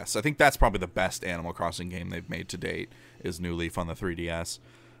 3DS. I think that's probably the best Animal Crossing game they've made to date is New Leaf on the 3DS.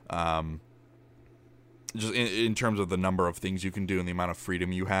 Just in terms of the number of things you can do and the amount of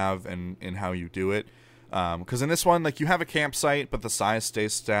freedom you have and how you do it. Because in this one, like, you have a campsite, but the size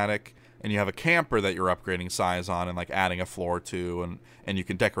stays static, and you have a camper that you're upgrading size on and like adding a floor to, and you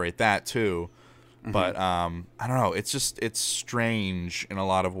can decorate that too. Mm-hmm. But I don't know. It's strange in a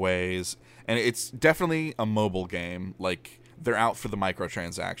lot of ways. And it's definitely a mobile game. Like, they're out for the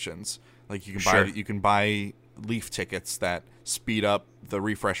microtransactions. Like, you can buy Leaf tickets that speed up the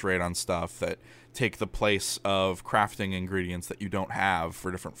refresh rate on stuff, that take the place of crafting ingredients that you don't have for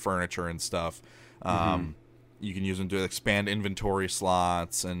different furniture and stuff. You can use them to expand inventory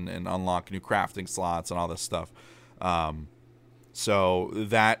slots and unlock new crafting slots and all this stuff. So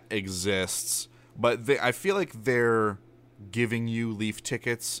that exists. But I feel like they're giving you Leaf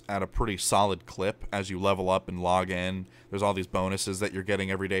tickets at a pretty solid clip as you level up and log in. There's all these bonuses that you're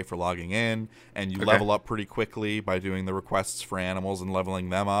getting every day for logging in, and you level up pretty quickly by doing the requests for animals and leveling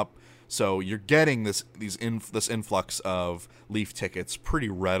them up. So you're getting this influx of Leaf tickets pretty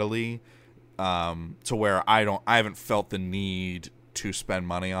readily, to where I haven't felt the need to spend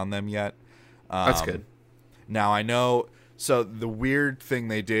money on them yet. That's good. Now I know. So the weird thing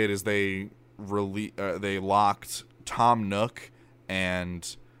they did is they locked Tom Nook and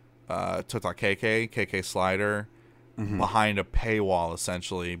Tota KK Slider behind a paywall,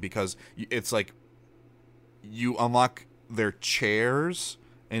 essentially, because it's like you unlock their chairs,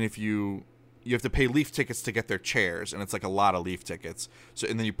 and if you have to pay Leaf tickets to get their chairs, and it's like a lot of Leaf tickets. So,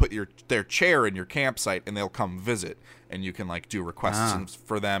 and then you put their chair in your campsite, and they'll come visit, and you can like do requests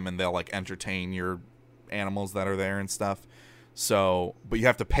for them, and they'll like entertain your animals that are there and stuff. So, but you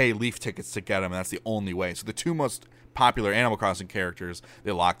have to pay Leaf tickets to get them, and that's the only way. So the two most popular Animal Crossing characters,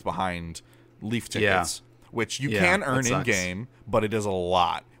 they locked behind Leaf tickets, which you can earn in game, but it is a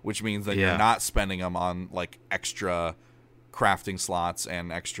lot, which means that you're not spending them on like extra crafting slots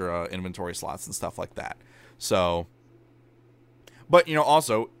and extra inventory slots and stuff like that. So, but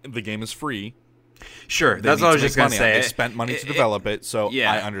also the game is free. Sure, that's what I was just going to say. They spent money to develop it, so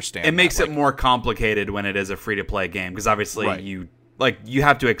I understand. It makes it more complicated when it is a free-to-play game, because obviously you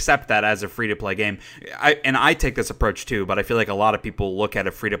have to accept that as a free-to-play game. I take this approach too, but I feel like a lot of people look at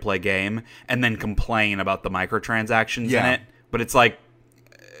a free-to-play game and then complain about the microtransactions in it. But it's like,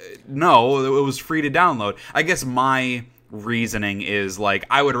 no, it was free to download. I guess my reasoning is like,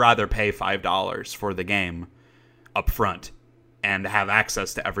 I would rather pay $5 for the game up front and have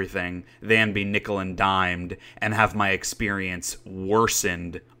access to everything than be nickel and dimed and have my experience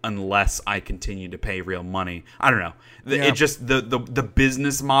worsened unless I continue to pay real money. I don't know. It just the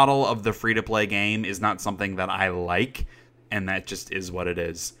business model of the free-to-play game is not something that I like, and that just is what it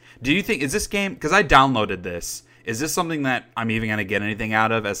is. Do you think, is this game, because I downloaded this, is this something that I'm even going to get anything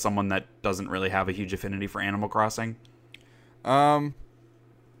out of as someone that doesn't really have a huge affinity for Animal Crossing? I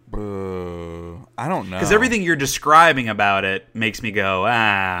don't know. Because everything you're describing about it makes me go,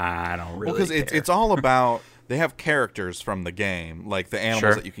 I don't really care. Because it's all about, they have characters from the game, like the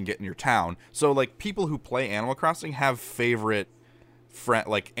animals that you can get in your town. So, like, people who play Animal Crossing have favorite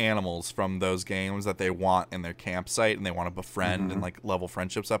animals from those games that they want in their campsite, and they want to befriend and, like, level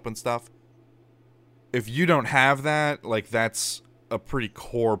friendships up and stuff. If you don't have that, like, that's a pretty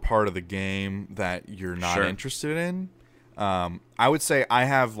core part of the game that you're not interested in. I would say I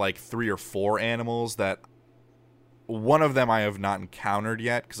have like 3 or 4 animals that one of them I have not encountered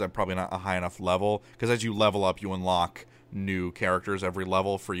yet because I'm probably not a high enough level, because as you level up you unlock new characters every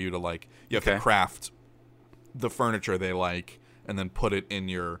level for you to like, you have to craft the furniture they like and then put it in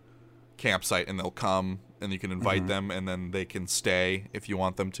your campsite, and they'll come and you can invite them, and then they can stay if you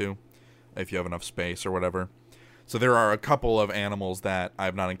want them to, if you have enough space or whatever. So there are a couple of animals that I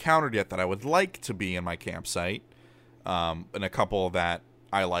have not encountered yet that I would like to be in my campsite. And a couple that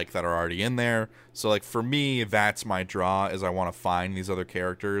I like that are already in there. So like for me, that's my draw, is I want to find these other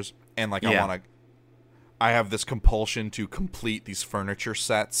characters, and like I have this compulsion to complete these furniture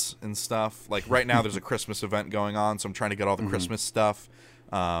sets and stuff. Like right now there's a Christmas event going on, so I'm trying to get all the Christmas stuff.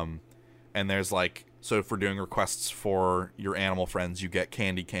 And there's like, so if we're doing requests for your animal friends, you get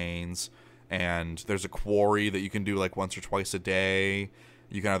candy canes, and there's a quarry that you can do like once or twice a day.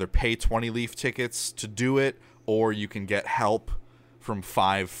 You can either pay 20 leaf tickets to do it, or you can get help from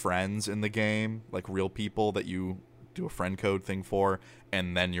 5 friends in the game, like real people that you do a friend code thing for,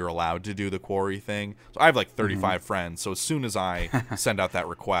 and then you're allowed to do the quarry thing. So I have like 35 friends, so as soon as I send out that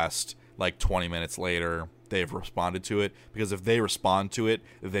request, like 20 minutes later, they've responded to it, because if they respond to it,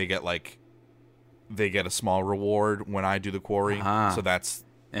 they get a small reward when I do the quarry. So that's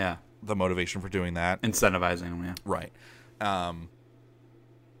the motivation for doing that. Incentivizing them, yeah. Right.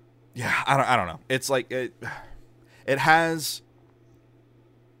 Yeah, I don't know. It's like it has.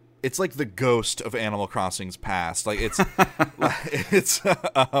 It's like the ghost of Animal Crossing's past. Like it's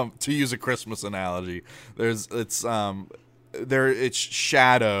to use a Christmas analogy. It's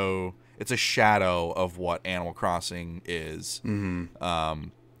shadow. It's a shadow of what Animal Crossing is. Mm-hmm.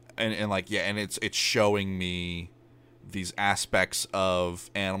 And it's showing me these aspects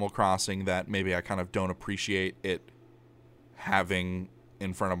of Animal Crossing that maybe I kind of don't appreciate it having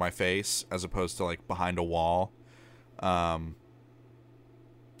in front of my face, as opposed to like behind a wall. I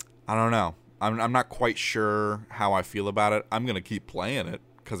don't know. I'm not quite sure how I feel about it. I'm gonna keep playing it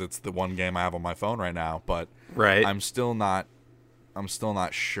because it's the one game I have on my phone right now. But I'm still not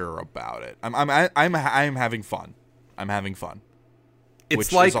sure about it. I'm having fun. I'm having fun. It's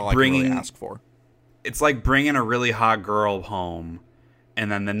which like is all I can really ask for. It's like bringing a really hot girl home,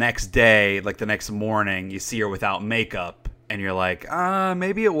 and then the next day, like the next morning, you see her without makeup, and you're like,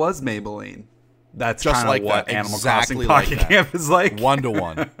 maybe it was Maybelline. That's just like what that. Animal Exactly Crossing Pocket like Camp is like.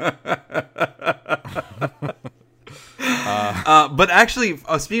 1-to-1. But actually,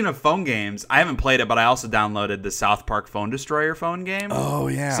 speaking of phone games, I haven't played it, but I also downloaded the South Park Phone Destroyer phone game. Oh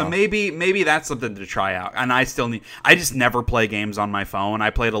yeah. So maybe that's something to try out. And I just never play games on my phone. I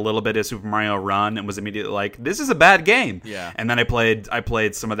played a little bit of Super Mario Run and was immediately like, this is a bad game. Yeah. And then I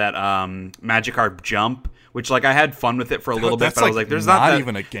played some of that Magikarp Jump, which like I had fun with it for a little bit, but I was like, there's not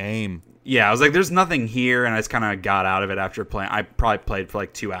even a game. Yeah, I was like, there's nothing here, and I just kind of got out of it after playing. I probably played for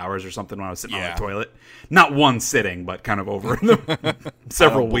like 2 hours or something when I was sitting on the toilet. Not one sitting, but kind of over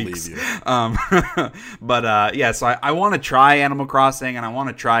several weeks. But yeah, so I want to try Animal Crossing, and I want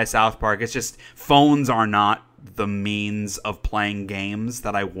to try South Park. It's just phones are not the means of playing games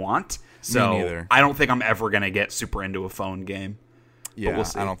that I want. So Me neither. I don't think I'm ever going to get super into a phone game. Yeah, we'll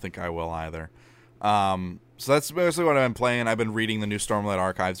see. I don't think I will either. So that's basically what I've been playing. I've been reading the new Stormlight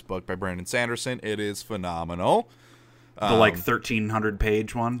Archives book by Brandon Sanderson. It is phenomenal. The like 1,300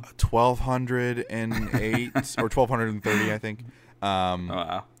 page one? 1,208 or 1,230, I think.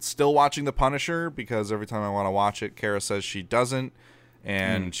 Wow. Still watching The Punisher, because every time I want to watch it, Kara says she doesn't.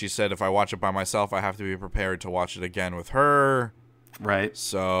 And she said if I watch it by myself, I have to be prepared to watch it again with her. Right.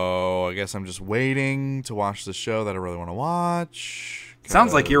 So I guess I'm just waiting to watch the show that I really want to watch.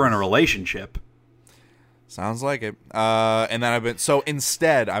 Sounds like you're in a relationship. Sounds like it. And then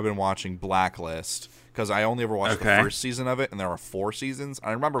instead I've been watching Blacklist, because I only ever watched the first season of it, and there are 4 seasons.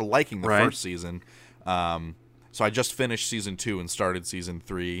 I remember liking the first season. So I just finished season 2 and started season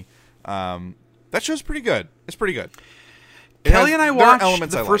 3. That show's pretty good. It's pretty good. Kelly and I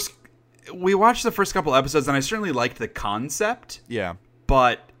watched the first. We watched the first couple episodes, and I certainly liked the concept. Yeah.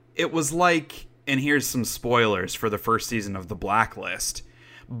 But it was like, and here's some spoilers for the first season of The Blacklist,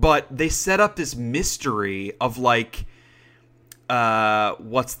 but they set up this mystery of like,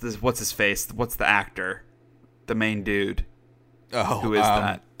 what's his face? What's the actor? The main dude. Oh, who is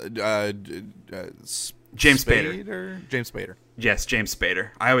that? James Spader. James Spader. Yes, James Spader.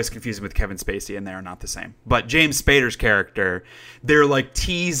 I always confuse him with Kevin Spacey, and they are not the same. But James Spader's character, they're like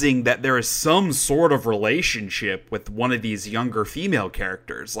teasing that there is some sort of relationship with one of these younger female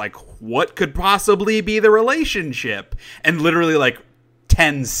characters. Like, what could possibly be the relationship? And literally like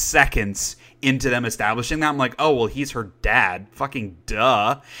 10 seconds into them establishing that, I'm like, oh, well, he's her dad. Fucking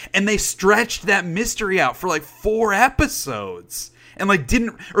duh. And they stretched that mystery out for like 4 episodes. And like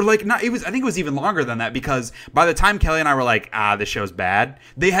didn't, or like not, I think it was even longer than that, because by the time Kelly and I were like, this show's bad,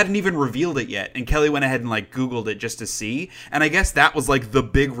 they hadn't even revealed it yet. And Kelly went ahead and like Googled it just to see. And I guess that was like the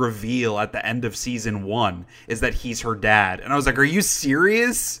big reveal at the end of season 1, is that he's her dad. And I was like, are you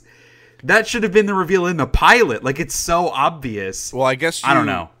serious? That should have been the reveal in the pilot. Like, it's so obvious. Well, I guess I don't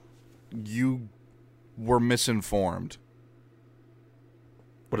know. You were misinformed.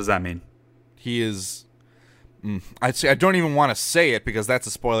 What does that mean? He is I'd say I don't even want to say it because that's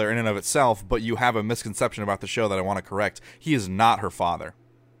a spoiler in and of itself, but you have a misconception about the show that I want to correct. He is not her father.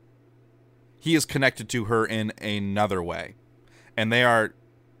 He is connected to her in another way. And they are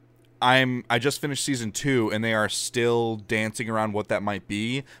I just finished season 2 and they are still dancing around what that might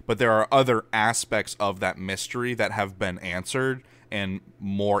be, but there are other aspects of that mystery that have been answered and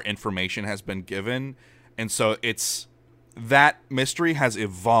more information has been given. And so that mystery has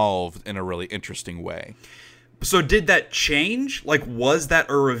evolved in a really interesting way. So did that change? Like, was that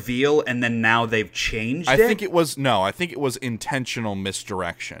a reveal and then now they've changed it? I think it was intentional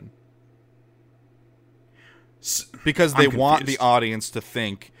misdirection. Because they want the audience to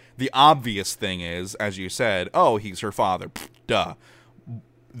think the obvious thing is, as you said, oh, he's her father. Pfft, duh.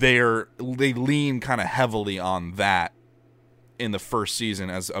 They lean kind of heavily on that in the first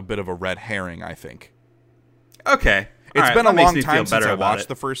season as a bit of a red herring, I think. Okay. It's been a long time since I watched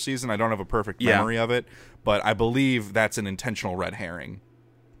the first season. I don't have a perfect memory of it, but I believe that's an intentional red herring.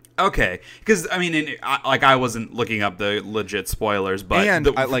 Okay, because I mean, I wasn't looking up the legit spoilers, but and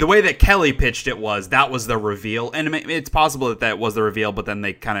the way that Kelly pitched it was that was the reveal, and it's possible that was the reveal, but then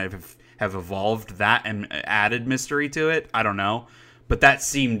they kind of have evolved that and added mystery to it. I don't know, but that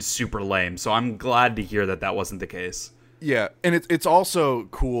seemed super lame. So I'm glad to hear that wasn't the case. Yeah, and it's also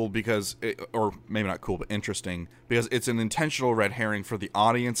cool because, or maybe not cool, but interesting, because it's an intentional red herring for the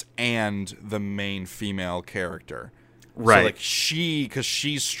audience and the main female character. Right. So, like, because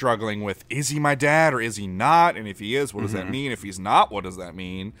she's struggling with, is he my dad or is he not? And if he is, what does that mean? If he's not, what does that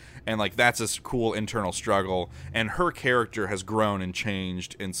mean? And, like, that's this cool internal struggle. And her character has grown and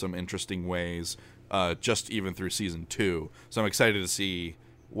changed in some interesting ways, just even through season 2. So I'm excited to see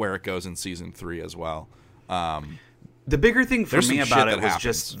where it goes in season 3 as well. The bigger thing for me about it was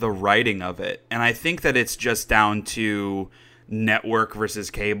just the writing of it. And I think that it's just down to network versus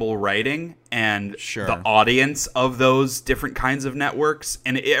cable writing and the audience of those different kinds of networks.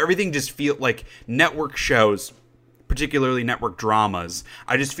 And everything just feels like network shows, particularly network dramas.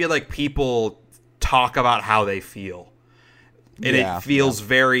 I just feel like people talk about how they feel. And it feels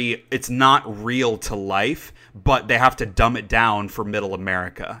it's not real to life, but they have to dumb it down for middle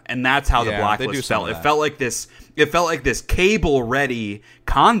America. And that's how the Blacklist felt. It felt like this cable ready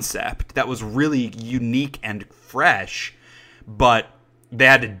concept that was really unique and fresh, but they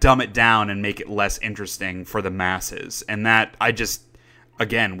had to dumb it down and make it less interesting for the masses. And that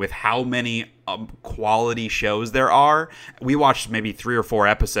again, with how many quality shows there are, we watched maybe 3 or 4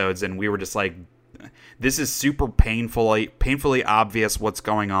 episodes and we were just like, this is super painfully obvious what's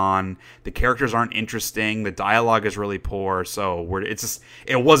going on. The characters aren't interesting. The dialogue is really poor. So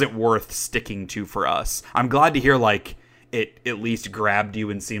it wasn't worth sticking to for us. I'm glad to hear like it at least grabbed you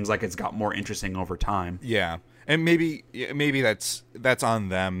and seems like it's got more interesting over time. Yeah. And maybe that's on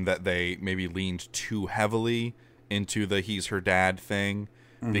them that they maybe leaned too heavily into the he's her dad thing.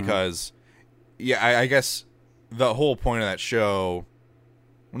 Because, I guess the whole point of that show,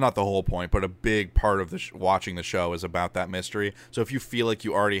 well, not the whole point, but a big part of watching the show is about that mystery. So if you feel like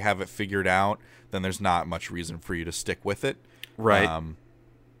you already have it figured out, then there's not much reason for you to stick with it. Right.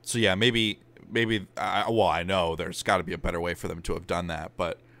 So yeah, maybe I know there's got to be a better way for them to have done that,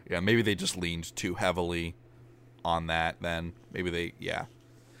 but yeah, maybe they just leaned too heavily on that. Then maybe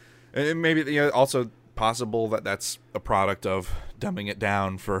and maybe also possible that that's a product of dumbing it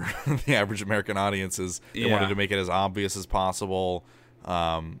down for the average American audiences. They wanted to make it as obvious as possible.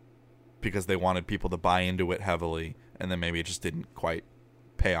 Because they wanted people to buy into it heavily, and then maybe it just didn't quite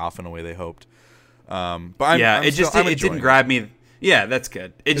pay off in a way they hoped. But it didn't grab me. Yeah, that's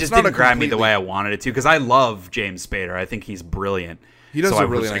good. It just didn't grab me the way I wanted it to, because I love James Spader. I think he's brilliant. He does a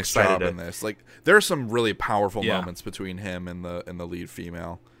really nice job in this. Like, there are some really powerful moments between him and the lead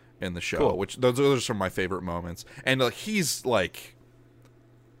female in the show, which those are some of my favorite moments. And he's like,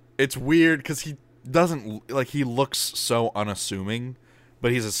 it's weird because he doesn't he looks so unassuming.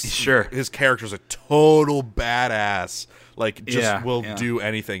 But his character's a total badass. Like, will do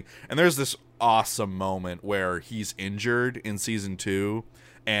anything. And there's this awesome moment where he's injured in season 2,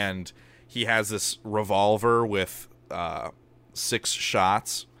 and he has this revolver with 6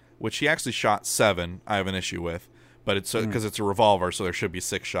 shots, which he actually shot 7. I have an issue with, but it's because it's a revolver, so there should be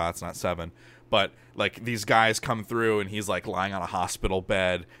 6 shots, not 7. But like, these guys come through, and he's like lying on a hospital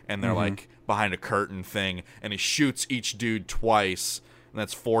bed, and they're like behind a curtain thing, and he shoots each dude twice. And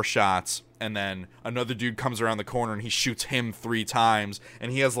that's 4 shots, and then another dude comes around the corner and he shoots him 3 times,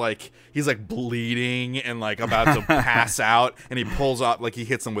 and he's bleeding and like about to pass out, and he pulls out, like, he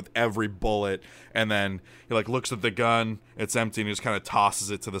hits him with every bullet, and then he like looks at the gun, it's empty, and he just kind of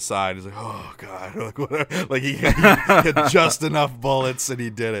tosses it to the side. He's like, oh god, like, whatever. Like, he had just enough bullets and he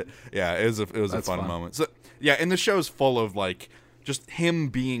did it. Yeah, it was a fun moment. So Yeah, and the show's full of like just him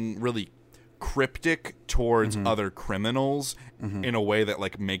being really cryptic towards other criminals in a way that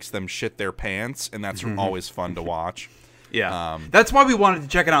like makes them shit their pants, and that's always fun to watch. Yeah, that's why we wanted to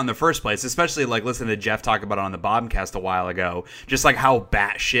check it out in the first place, especially like listening to Jeff talk about it on the Bobcast a while ago, just like how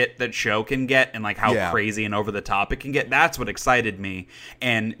batshit that show can get and like how crazy and over the top it can get. That's what excited me,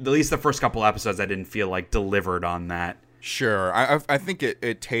 and at least the first couple episodes I didn't feel like delivered on that. Sure, I think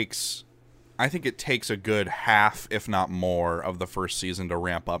it takes a good half, if not more, of the first season to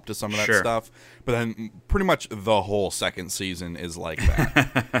ramp up to some of that stuff, but then pretty much the whole second season is like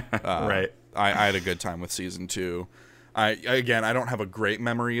that. Right. I had a good time with season 2. I don't have a great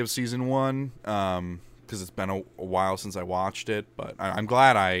memory of season 1 because it's been a while since I watched it, but I'm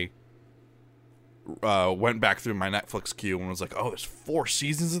glad I went back through my Netflix queue and was like, oh, there's 4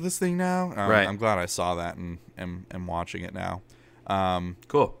 seasons of this thing now? Right. I'm glad I saw that and am watching it now.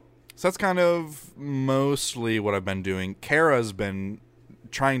 Cool. So that's kind of mostly what I've been doing. Kara's been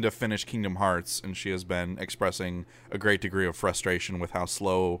trying to finish Kingdom Hearts, and she has been expressing a great degree of frustration with how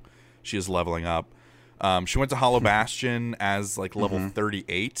slow she is leveling up. She went to Hollow Bastion as like level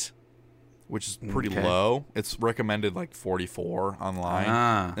 38, which is pretty low. It's recommended like 44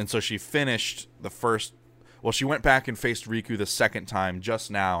 online. And so she finished the first... Well, she went back and faced Riku the second time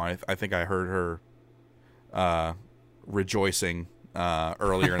just now. I think I heard her rejoicing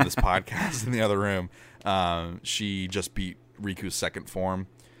earlier in this podcast in the other room. She just beat Riku's second form.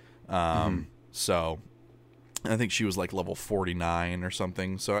 So I think she was like level 49 or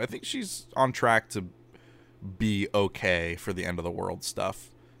something. So I think she's on track to be okay for the end of the world stuff.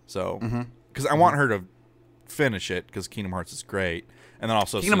 So because I want her to finish it because Kingdom Hearts is great, and then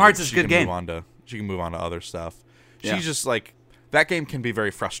also Kingdom Hearts is a good game. She can move on to other stuff. Yeah. She's just like, that game can be very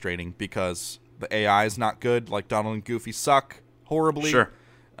frustrating because the AI is not good. Like Donald and Goofy suck horribly. Sure.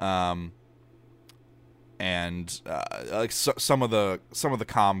 And like some of the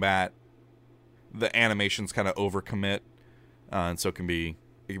combat, the animations kind of overcommit, and so it can be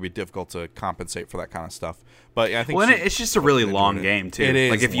difficult to compensate for that kind of stuff. But yeah, I think it's just a really long game too. It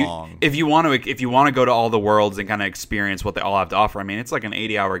is like long. If you want to go to all the worlds and kind of experience what they all have to offer, I mean, it's like an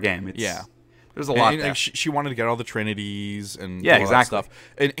 80-hour game. There's a lot there. And she wanted to get all the Trinities and all that stuff.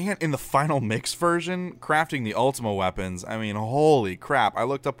 And in the final mix version, crafting the Ultima weapons, I mean, holy crap. I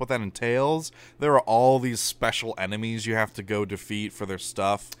looked up what that entails. There are all these special enemies you have to go defeat for their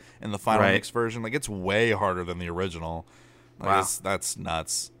stuff in the final mix version. Like, it's way harder than the original. Like, wow. That's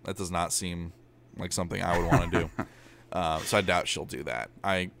nuts. That does not seem like something I would want to do. So I doubt she'll do that.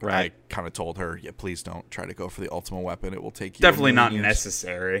 I kind of told her, yeah, please don't try to go for the Ultima weapon. It will take you definitely not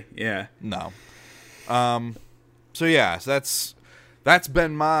necessary. Yeah. No. So yeah, so that's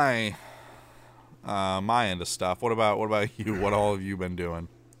been my end of stuff. What about you? What all have you been doing?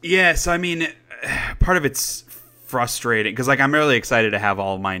 Yeah, so I mean, part of it's frustrating because like I'm really excited to have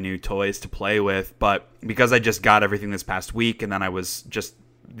all of my new toys to play with, but because I just got everything this past week and then I was just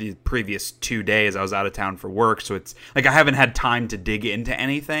the previous 2 days I was out of town for work, so it's like I haven't had time to dig into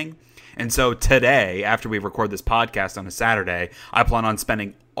anything. And so today, after we record this podcast on a Saturday, I plan on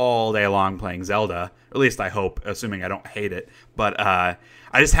spending all day long playing Zelda. At least I hope, assuming I don't hate it. But I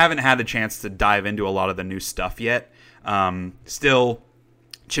just haven't had a chance to dive into a lot of the new stuff yet. Still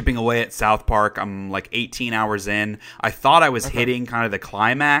chipping away at South Park. I'm like 18 hours in. I thought I was hitting kind of the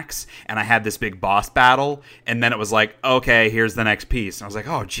climax, and I had this big boss battle, and then it was like, okay, here's the next piece. And I was like,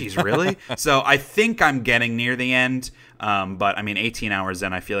 oh, geez, really? So I think I'm getting near the end. But I mean, 18 hours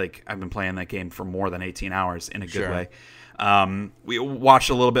in, I feel like I've been playing that game for more than 18 hours in a good way. We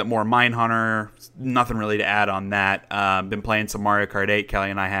watched a little bit more Mindhunter. Nothing really to add on that. Been playing some Mario Kart 8.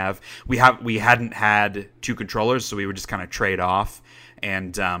 Kelly and I have. We hadn't had 2 controllers, so we would just kind of trade off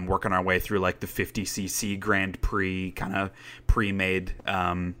and working our way through like the 50cc Grand Prix kind of pre-made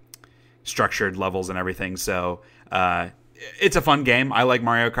structured levels and everything. So it's a fun game. I like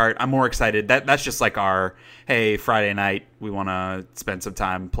Mario Kart. I'm more excited. That's just like our, hey, Friday night, we want to spend some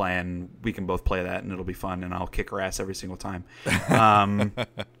time playing. We can both play that, and it'll be fun, and I'll kick her ass every single time.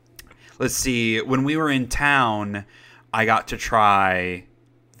 Let's see. When we were in town, I got to try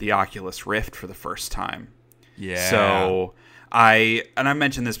the Oculus Rift for the first time. Yeah. So I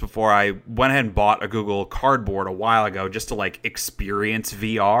mentioned this before, I went ahead and bought a Google Cardboard a while ago just to like experience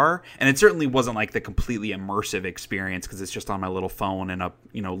VR, and it certainly wasn't like the completely immersive experience because it's just on my little phone in a,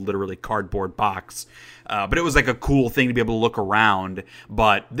 literally cardboard box. But it was like a cool thing to be able to look around,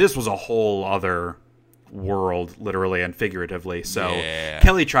 but this was a whole other world, literally and figuratively. So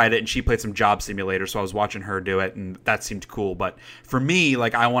Kelly tried it and she played some Job Simulator, so I was watching her do it, and that seemed cool. But for me,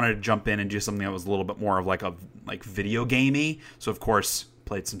 like, I wanted to jump in and do something that was a little bit more of like a video gamey. So of course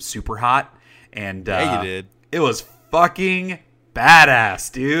played some Super Hot, and Yeah, you did. It was fucking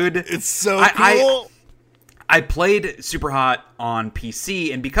badass, dude. It's so cool. I played Super Hot on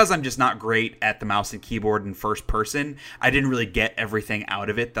PC, and because I'm just not great at the mouse and keyboard in first person, I didn't really get everything out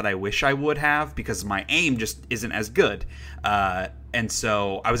of it that I wish I would have because my aim just isn't as good. And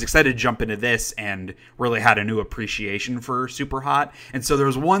so I was excited to jump into this and really had a new appreciation for Super Hot. And so there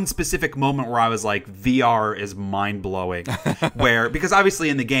was one specific moment where I was like, VR is mind-blowing. Because obviously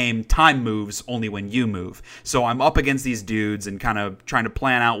in the game, time moves only when you move. So I'm up against these dudes and kind of trying to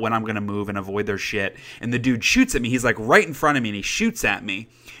plan out when I'm going to move and avoid their shit. And the dude shoots at me. He's like right in front of me and he shoots at me.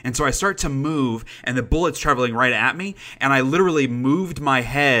 And so I start to move, and the bullet's traveling right at me, and I literally moved my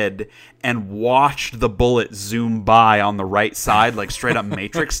head and watched the bullet zoom by on the right side, like straight up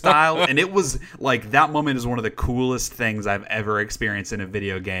Matrix style. And it was like, that moment is one of the coolest things I've ever experienced in a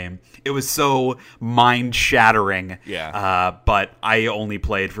video game. It was so mind-shattering. Yeah. But I only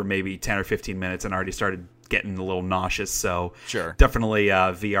played for maybe 10 or 15 minutes and already started getting a little nauseous. So sure. Definitely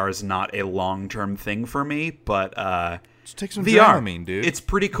VR is not a long-term thing for me, but just take some VR, Dramamine, dude. It's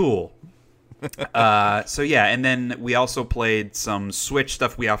pretty cool. So yeah, and then we also played some Switch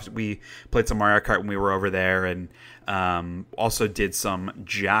stuff. We played some Mario Kart when we were over there, and also did some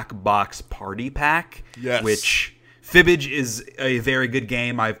Jackbox Party Pack. Yes. Which Fibbage is a very good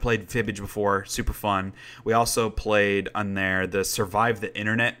game. I've played Fibbage before, super fun. We also played on there the Survive the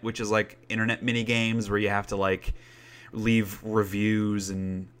Internet, which is like internet mini games where you have to like leave reviews,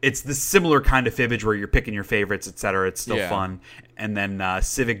 and it's the similar kind of Fibbage where you're picking your favorites, etc. It's still fun. And then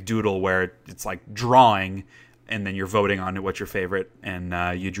Civic Doodle, where it's like drawing, and then you're voting on what's your favorite,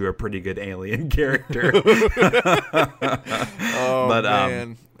 and you drew a pretty good alien character. But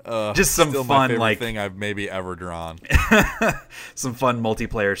man. Just some still fun, my like thing I've maybe ever drawn. some fun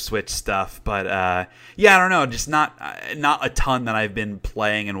multiplayer Switch stuff. But yeah, I don't know, just not a ton that I've been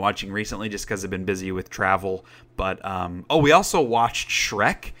playing and watching recently, just because I've been busy with travel. But we also watched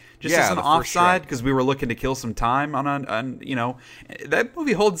Shrek. Just as an offside, because we were looking to kill some time on that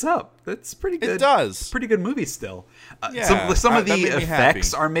movie holds up. That's pretty good. It does. Pretty good movie still. Yeah, some of that the made me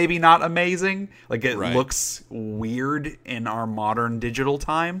effects happy. are maybe not amazing. Like it Right. looks weird in our modern digital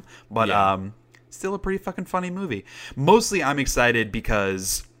time, but still a pretty fucking funny movie. Mostly I'm excited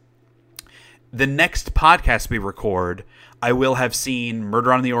because the next podcast we record, I will have seen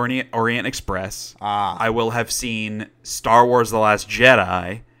Murder on the Orient Express. I will have seen Star Wars The Last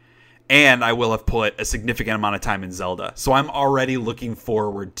Jedi. And I will have put a significant amount of time in Zelda. So I'm already looking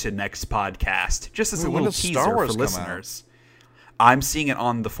forward to next podcast. Just as a when little does teaser Star Wars for come listeners. I'm seeing it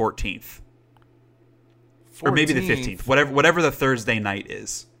on the 14th. Or maybe the 15th. Whatever the Thursday night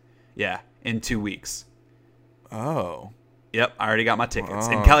is. Yeah, in 2 weeks. Oh. Yep, I already got my tickets.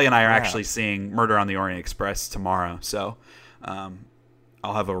 And Oh, Kelly and I are crap. actually seeing Murder on the Orient Express tomorrow. So I'll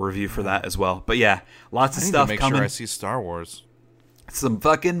have a review for that as well. But yeah, lots of I need stuff to make coming. sure I see Star Wars. Some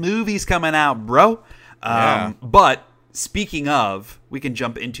fucking movies coming out, bro. Yeah. But speaking of, we can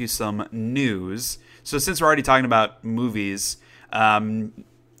jump into some news. So since we're already talking about movies,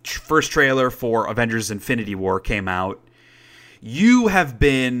 first trailer for Avengers Infinity War came out. You have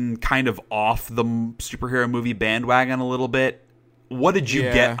been kind of off the superhero movie bandwagon a little bit. What did you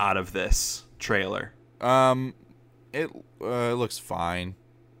get out of this trailer? It looks fine.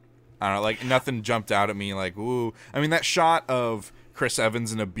 I don't know, like nothing jumped out at me like, ooh. I mean, that shot of Chris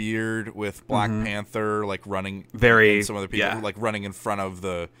Evans in a beard with Black Panther, like running, and some other people, like running in front of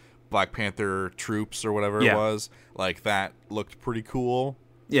the Black Panther troops or whatever it was. Like that looked pretty cool.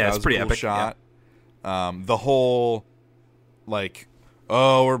 Yeah, that it's was pretty a cool epic shot. The whole, like,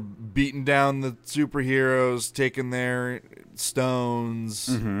 oh, we're beating down the superheroes, taking their stones.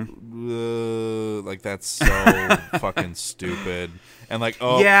 Like that's so fucking stupid. And like,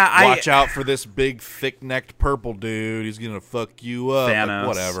 oh, watch out for this big, thick-necked purple dude. He's gonna fuck you up. Thanos. Like,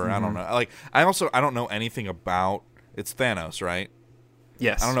 whatever. I don't know. Like, I don't know anything about. It's Thanos, right?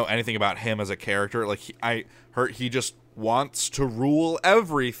 Yes. I don't know anything about him as a character. Like, he just wants to rule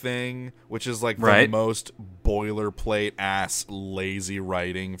everything, which is like the most boilerplate ass lazy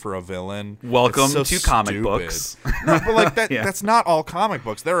writing for a villain. Welcome so to comic stupid. books. No, but like that that's not all comic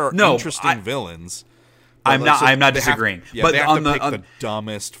books. There are interesting villains. I'm not disagreeing. But but they have on to pick the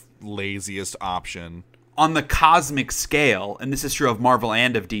dumbest, laziest option. On the cosmic scale, and this is true of Marvel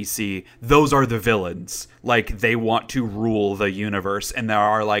and of DC, those are the villains. Like, they want to rule the universe, and there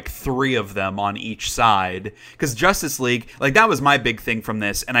are, like, 3 of them on each side. Because Justice League, like, that was my big thing from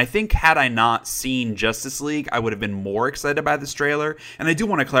this, and I think had I not seen Justice League, I would have been more excited by this trailer. And I do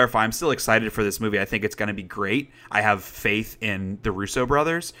want to clarify, I'm still excited for this movie. I think it's going to be great. I have faith in the Russo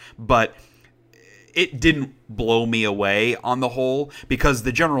brothers, but it didn't blow me away on the whole, because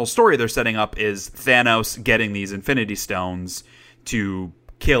the general story they're setting up is Thanos getting these Infinity Stones to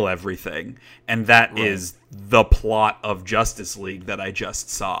kill everything, and that is the plot of Justice League that I just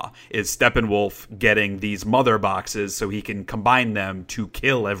saw, is Steppenwolf getting these mother boxes so he can combine them to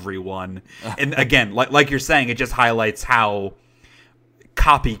kill everyone. And again, like you're saying, it just highlights how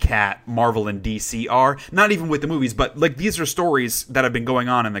copycat Marvel and DC are, not even with the movies, but like these are stories that have been going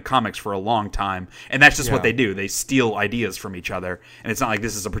on in the comics for a long time, and that's just what they do. They steal ideas from each other, and it's not like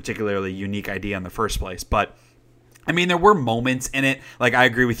this is a particularly unique idea in the first place. But I mean, there were moments in it, like I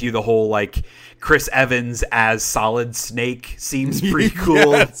agree with you, the whole like Chris Evans as Solid Snake seems pretty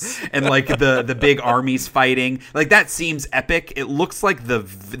cool. And like the big armies fighting, like that seems epic. It looks like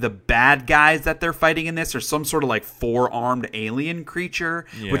the bad guys that they're fighting in this are some sort of like 4-armed alien creature,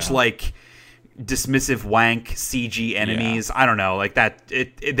 which like dismissive wank CG enemies. I don't know, like that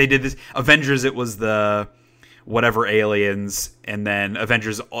they did this Avengers, it was the whatever aliens, and then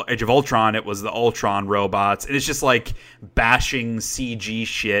Avengers Age of Ultron, it was the Ultron robots, and it's just like bashing CG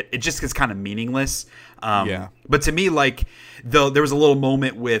shit. It just gets kind of meaningless. But to me, like there was a little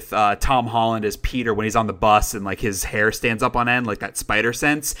moment with Tom Holland as Peter when he's on the bus and like his hair stands up on end, like that spider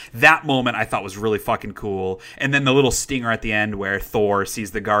sense. That moment I thought was really fucking cool. And then the little stinger at the end where Thor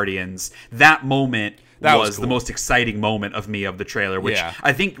sees the Guardians, that moment was cool. The most exciting moment of the trailer, which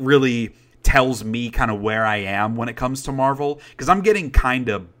I think really tells me kind of where I am when it comes to Marvel, because I'm getting kind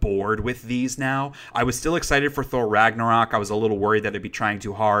of bored with these now. I was still excited for Thor Ragnarok. I was a little worried that it'd be trying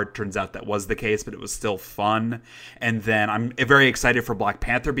too hard. Turns out that was the case, but it was still fun. And then I'm very excited for Black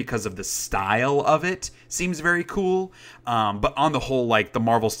Panther because of the style of it. Seems very cool. But on the whole, like the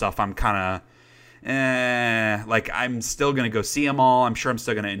Marvel stuff, I'm kind of like I'm still going to go see them all. I'm sure I'm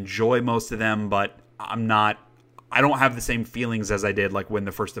still going to enjoy most of them, but I don't have the same feelings as I did like when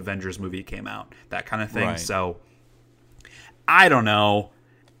the first Avengers movie came out, that kind of thing. Right. So I don't know.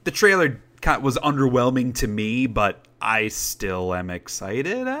 The trailer was underwhelming to me, but I still am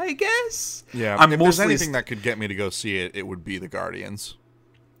excited, I guess. Yeah, if there's anything that could get me to go see it, it would be the Guardians.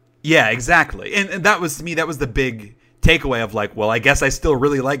 Yeah, exactly. And that was, to me, that was the big takeaway of like, well, I guess I still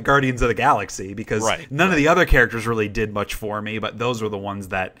really like Guardians of the Galaxy, because none of the other characters really did much for me, but those were the ones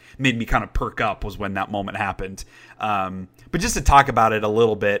that made me kind of perk up, was when that moment happened. But just to talk about it a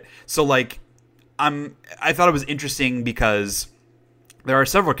little bit, so like I thought it was interesting because there are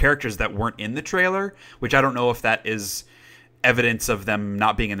several characters that weren't in the trailer, which I don't know if that is evidence of them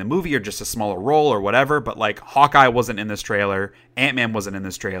not being in the movie or just a smaller role or whatever, but like Hawkeye wasn't in this trailer, Ant-Man wasn't in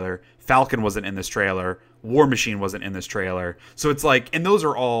this trailer, Falcon wasn't in this trailer, War Machine wasn't in this trailer. So it's like, and those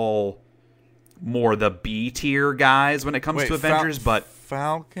are all more the B tier guys when it comes to Avengers, but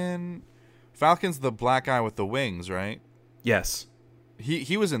Falcon's the black guy with the wings, right? Yes.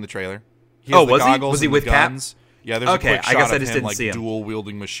 He was in the trailer. Was he with Cap? Yeah, there's a quick shot I guess I of just him didn't like see him. dual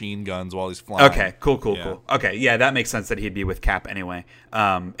wielding machine guns while he's flying. Okay, cool. Okay, yeah, that makes sense that he'd be with Cap anyway.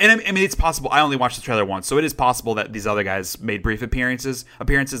 And I mean, it's possible. I only watched the trailer once, so it is possible that these other guys made brief appearances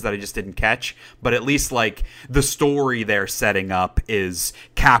that I just didn't catch. But at least like the story they're setting up is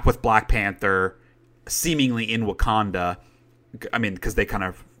Cap with Black Panther, seemingly in Wakanda. I mean, because they kind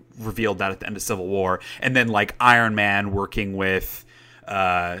of revealed that at the end of Civil War, and then like Iron Man working with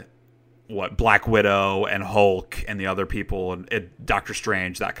Black Widow and Hulk and the other people and Doctor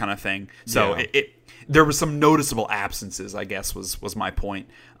Strange, that kind of thing. So there was some noticeable absences, I guess was my point.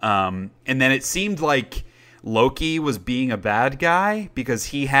 And then it seemed like Loki was being a bad guy because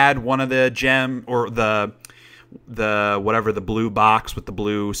he had one of the gem or the whatever, the blue box with the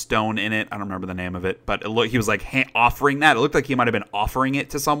blue stone in it. I don't remember the name of it, but he was like offering that. It looked like he might have been offering it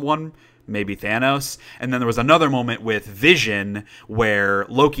to someone, maybe Thanos. And then there was another moment with Vision where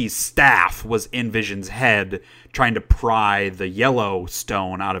Loki's staff was in Vision's head trying to pry the yellow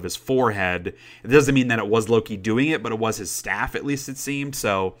stone out of his forehead. It doesn't mean that it was Loki doing it, but it was his staff, at least it seemed.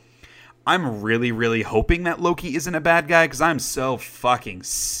 So I'm really, really hoping that Loki isn't a bad guy, because I'm so fucking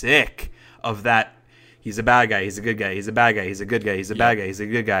sick of that. He's a bad guy, he's a good guy, he's a bad guy, he's a good guy, he's a bad guy, he's a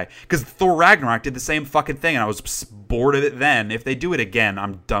good guy. Because Thor Ragnarok did the same fucking thing, and I was bored of it then. If they do it again,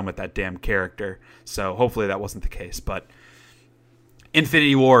 I'm done with that damn character. So hopefully that wasn't the case. But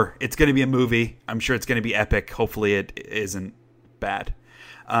Infinity War, it's going to be a movie. I'm sure it's going to be epic. Hopefully it isn't bad.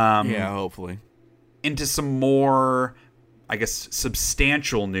 Hopefully. Into some more, I guess,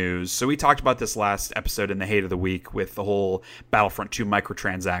 substantial news. So we talked about this last episode in the Hate of the Week with the whole Battlefront 2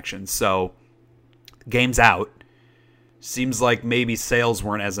 microtransactions. So game's out. Seems like maybe sales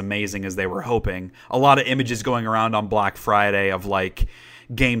weren't as amazing as they were hoping. A lot of images going around on Black Friday of like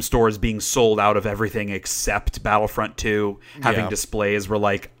game stores being sold out of everything except Battlefront 2, having displays where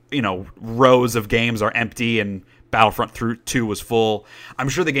like rows of games are empty and Battlefront 2 was full. I'm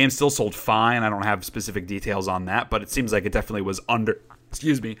sure the game still sold fine. I don't have specific details on that, but it seems like it definitely was under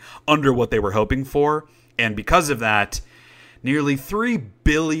what they were hoping for. And because of that, nearly $3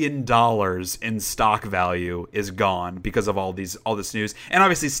 billion in stock value is gone because of all this news. And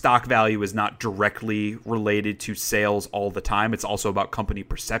obviously stock value is not directly related to sales all the time. It's also about company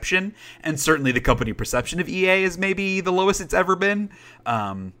perception. And certainly the company perception of EA is maybe the lowest it's ever been.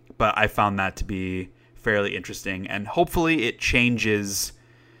 But I found that to be fairly interesting. And hopefully it changes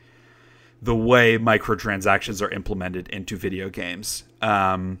the way microtransactions are implemented into video games.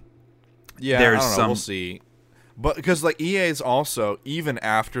 Yeah, I don't know. We'll see. But because EA's also, even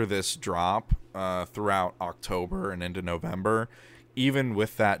after this drop throughout October and into November, even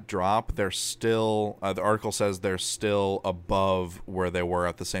with that drop, they're still, the article says they're still above where they were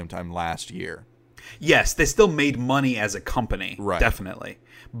at the same time last year. Yes, they still made money as a company, right. Definitely.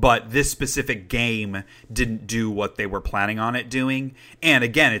 But this specific game didn't do what they were planning on it doing. And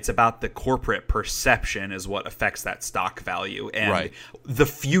again, it's about the corporate perception is what affects that stock value and the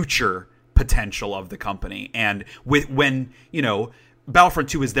future potential of the company. And when Battlefront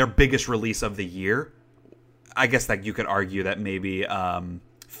 2 is their biggest release of the year, I guess that you could argue that maybe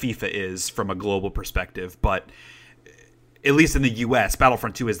FIFA is from a global perspective, but at least in the US,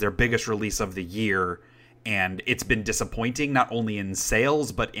 Battlefront 2 is their biggest release of the year, and it's been disappointing not only in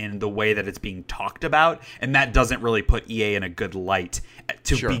sales but in the way that it's being talked about, and that doesn't really put EA in a good light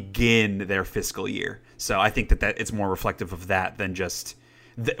to begin their fiscal year. So I think that it's more reflective of that than just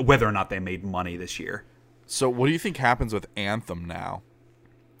whether or not they made money this year. So what do you think happens with Anthem now?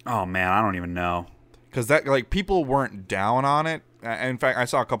 Oh man, I don't even know. Because that people weren't down on it. In fact, I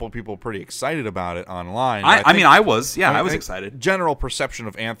saw a couple of people pretty excited about it online. I was excited. General perception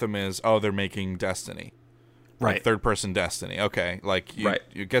of Anthem is, they're making Destiny. Right. Third-person Destiny. Okay.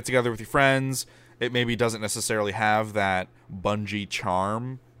 You get together with your friends. It maybe doesn't necessarily have that Bungie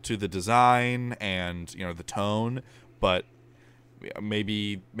charm to the design and, the tone, but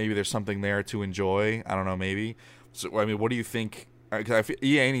maybe there's something there to enjoy. I don't know, maybe. So, I mean, what do you think? Because I feel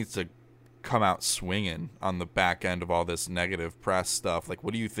EA needs to come out swinging on the back end of all this negative press stuff.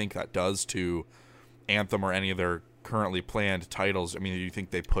 What do you think that does to Anthem or any of their currently planned titles? I mean, do you think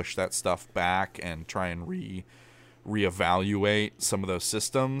they push that stuff back and try and reevaluate some of those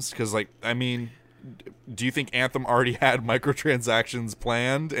systems? Because, do you think Anthem already had microtransactions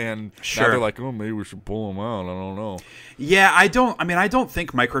planned and now they're like, maybe we should pull them out? I don't know. Yeah, I don't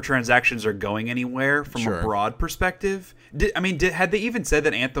think microtransactions are going anywhere from a broad perspective. Had they even said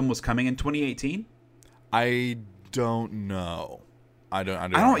that Anthem was coming in 2018? I don't know. I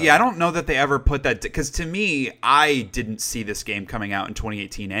don't know that they ever put that, because to me, I didn't see this game coming out in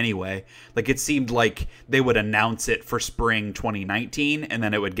 2018 anyway. It seemed like they would announce it for spring 2019 and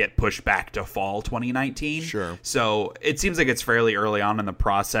then it would get pushed back to fall 2019. Sure. So it seems like it's fairly early on in the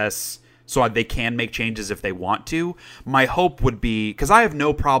process, so they can make changes if they want to. My hope would be, because I have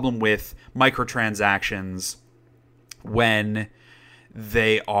no problem with microtransactions when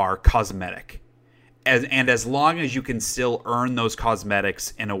they are cosmetic. And as long as you can still earn those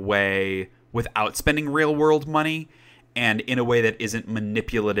cosmetics in a way without spending real world money and in a way that isn't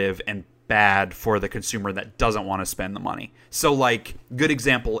manipulative and bad for the consumer that doesn't want to spend the money. So good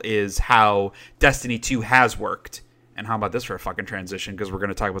example is how Destiny 2 has worked. And how about this for a fucking transition? Because we're going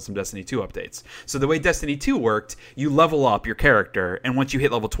to talk about some Destiny 2 updates. So the way Destiny 2 worked, you level up your character, and once you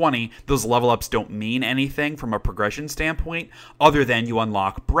hit level 20, those level ups don't mean anything from a progression standpoint, other than you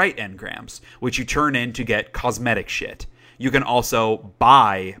unlock bright engrams, which you turn in to get cosmetic shit. You can also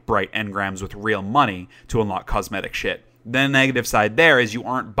buy bright engrams with real money to unlock cosmetic shit. The negative side there is you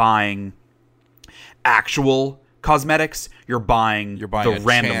aren't buying actual cosmetics, you're buying the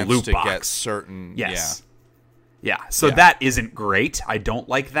random loot to box. Get certain, yes. Yeah, so that isn't great. I don't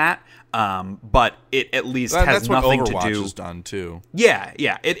like that, but it at least has nothing to do. That's what Overwatch has done too. Yeah.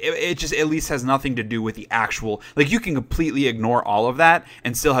 It just at least has nothing to do with the actual. You can completely ignore all of that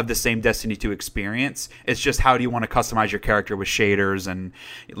and still have the same Destiny 2 experience. It's just how do you want to customize your character with shaders and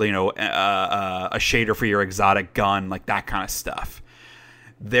a shader for your exotic gun, that kind of stuff.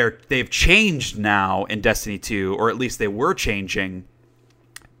 They've changed now in Destiny 2, or at least they were changing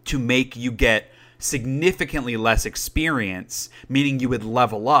to make you get significantly less experience, meaning you would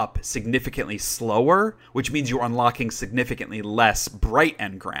level up significantly slower, which means you're unlocking significantly less bright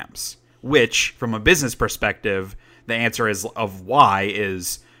engrams, which from a business perspective, the answer of why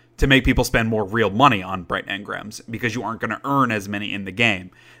is to make people spend more real money on bright engrams because you aren't going to earn as many in the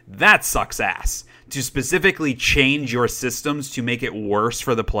game. That sucks ass. To specifically change your systems to make it worse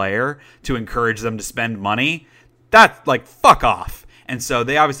for the player, to encourage them to spend money, that's fuck off. And so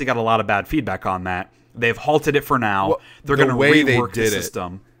they obviously got a lot of bad feedback on that. They've halted it for now. Well, They're going to rework the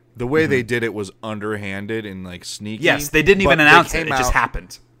system. The way they did it was underhanded and like sneaky. Yes, they didn't even announce it. It just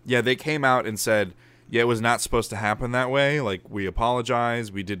happened. Yeah, they came out and said, yeah, it was not supposed to happen that way. Like, we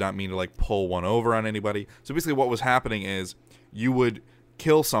apologize. We did not mean to like pull one over on anybody. So basically what was happening is you would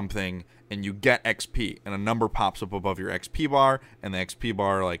kill something and you get XP, and a number pops up above your XP bar, and the XP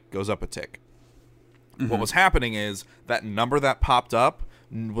bar like goes up a tick. What was happening is that number that popped up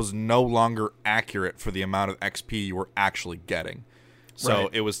was no longer accurate for the amount of XP you were actually getting. So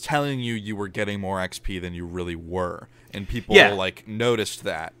it was telling you were getting more XP than you really were. And people like noticed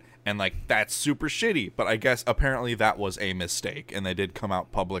that. And like, that's super shitty. But I guess apparently that was a mistake. And they did come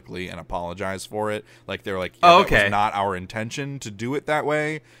out publicly and apologize for it. Like, they're like, that was not our intention to do it that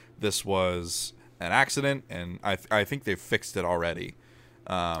way. This was an accident. And I think they've fixed it already.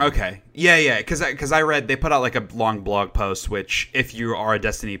 Okay. Yeah. Because I read, they put out like a long blog post, which if you are a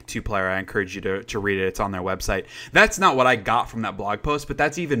Destiny 2 player, I encourage you to read it. It's on their website. That's not what I got from that blog post, but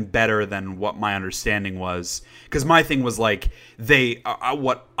that's even better than what my understanding was. Because my thing was like,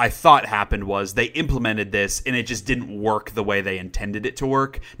 what I thought happened was they implemented this and it just didn't work the way they intended it to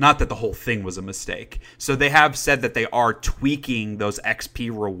work. Not that the whole thing was a mistake. So they have said that they are tweaking those XP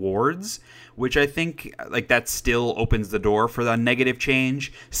rewards, which I think like that still opens the door for the negative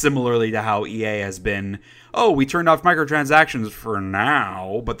change, similarly to how EA has been, we turned off microtransactions for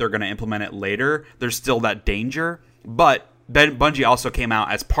now, but they're going to implement it later. There's still that danger. But Bungie also came out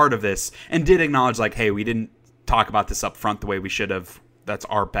as part of this and did acknowledge like, hey, we didn't talk about this up front the way we should have. That's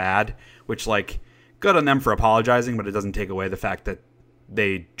our bad, which like good on them for apologizing, but it doesn't take away the fact that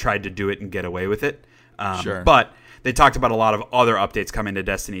they tried to do it and get away with it. Sure. But they talked about a lot of other updates coming to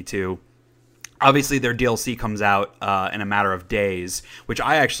Destiny 2. Obviously, their DLC comes out in a matter of days, which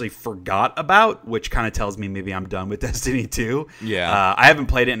I actually forgot about, which kind of tells me maybe I'm done with Destiny 2. Yeah. I haven't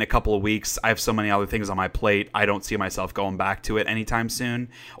played it in a couple of weeks. I have so many other things on my plate. I don't see myself going back to it anytime soon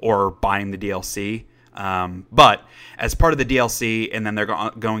or buying the DLC. But as part of the DLC, and then they're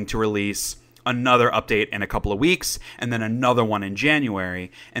going to release another update in a couple of weeks, and then another one in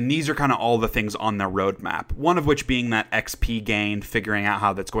January. And these are kind of all the things on their roadmap, one of which being that XP gain, figuring out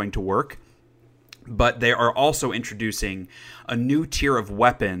how that's going to work. But they are also introducing a new tier of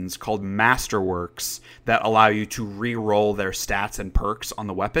weapons called Masterworks that allow you to re-roll their stats and perks on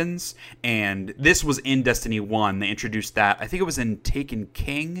the weapons. And this was in Destiny 1. They introduced that. I think it was in Taken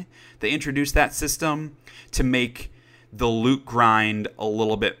King. They introduced that system to make the loot grind a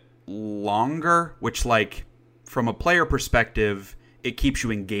little bit longer, which, like, from a player perspective, it keeps you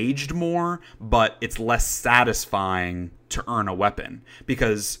engaged more, but it's less satisfying to earn a weapon.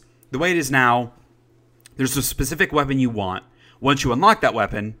 Because the way it is now, there's a specific weapon you want. Once you unlock that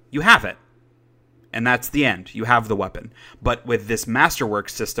weapon, you have it. And that's the end. You have the weapon. But with this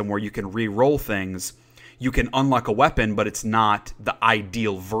Masterworks system where you can re-roll things, you can unlock a weapon, but it's not the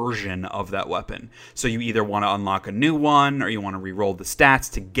ideal version of that weapon. So you either want to unlock a new one or you want to re-roll the stats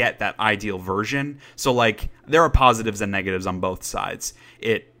to get that ideal version. So, like, there are positives and negatives on both sides.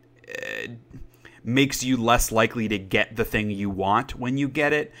 It makes you less likely to get the thing you want when you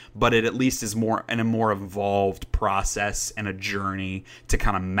get it, but it at least is more in a more involved process and a journey to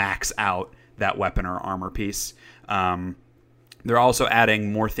kind of max out that weapon or armor piece. They're also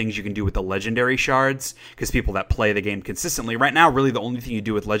adding more things you can do with the legendary shards, because people that play the game consistently, right now, really the only thing you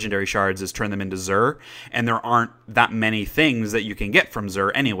do with legendary shards is turn them into Xur, and there aren't that many things that you can get from Xur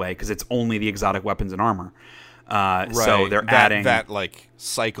anyway, because it's only the exotic weapons and armor. Right. So they're adding that like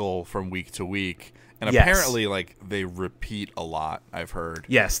cycle from week to week, and apparently like they repeat a lot. I've heard.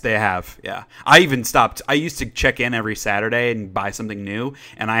 Yes, they have. Yeah, I even stopped. I used to check in every Saturday and buy something new,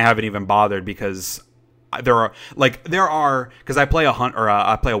 and I haven't even bothered because because I play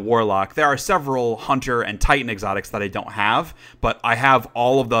I play a warlock. There are several hunter and titan exotics that I don't have, but I have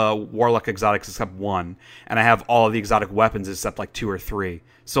all of the warlock exotics except one, and I have all of the exotic weapons except like 2 or 3.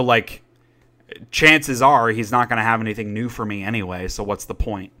 So like, chances are he's not going to have anything new for me anyway, so what's the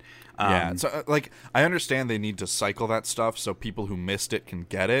point? Yeah, so like I understand they need to cycle that stuff so people who missed it can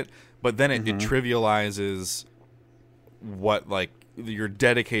get it, but then it trivializes what like your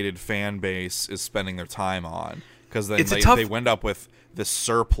dedicated fan base is spending their time on, because then they wind up with this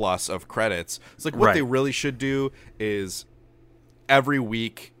surplus of credits. It's like what they really should do is every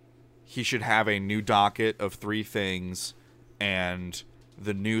week he should have a new docket of 3 things, and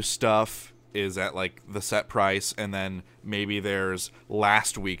the new stuff is at like the set price, and then maybe there's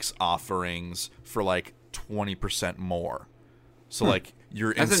last week's offerings for like 20% more. So like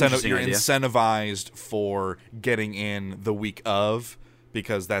you're incentivized for getting in the week of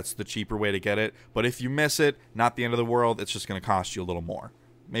because that's the cheaper way to get it. But if you miss it, not the end of the world. It's just going to cost you a little more.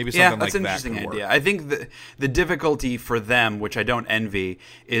 Maybe something that's like an that interesting could work. idea. I think the difficulty for them, which I don't envy,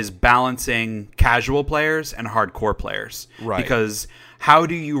 is balancing casual players and hardcore players. Right. Because how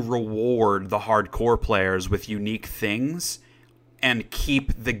do you reward the hardcore players with unique things and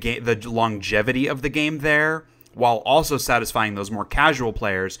keep the longevity of the game there, while also satisfying those more casual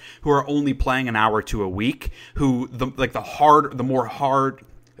players who are only playing an hour to a week, who the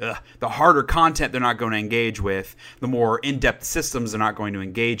harder content they're not going to engage with, the more in-depth systems they're not going to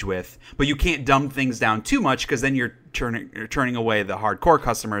engage with. But you can't dumb things down too much, because then you're turning away the hardcore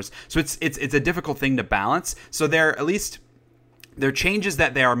customers. So it's a difficult thing to balance. So their changes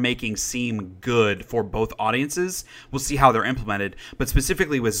that they are making seem good for both audiences. We'll see how they're implemented. But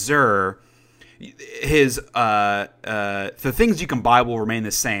specifically with Xur, the things you can buy will remain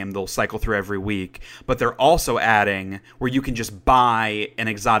the same. They'll cycle through every week, but they're also adding where you can just buy an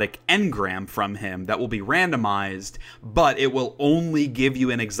exotic engram from him that will be randomized, but it will only give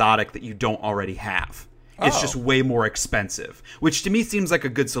you an exotic that you don't already have. It's just way more expensive, which to me seems like a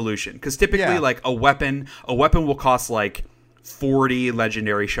good solution, because typically like a weapon will cost like 40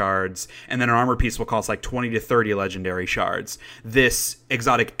 legendary shards, and then an armor piece will cost like 20 to 30 legendary shards. This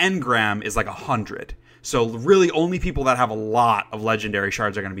exotic engram is like 100. So really only people that have a lot of legendary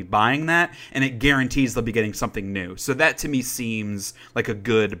shards are going to be buying that, and it guarantees they'll be getting something new. So that to me seems like a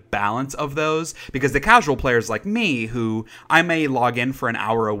good balance of those, because the casual players like me, who I may log in for an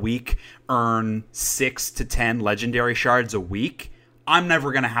hour a week, earn 6 to 10 legendary shards a week, I'm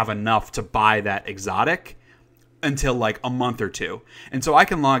never going to have enough to buy that exotic until like a month or two. And so I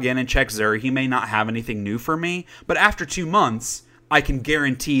can log in and check Xur. He may not have anything new for me, but after 2 months, I can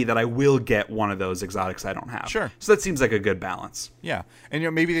guarantee that I will get one of those exotics I don't have. Sure. So that seems like a good balance. Yeah.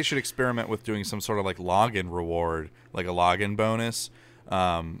 And maybe they should experiment with doing some sort of like login reward, like a login bonus.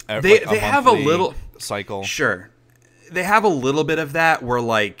 They have a little cycle. Sure. They have a little bit of that where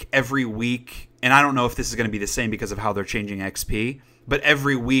like every week, and I don't know if this is going to be the same because of how they're changing XP, but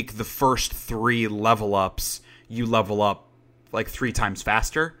every week the first 3 level ups you level up like 3 times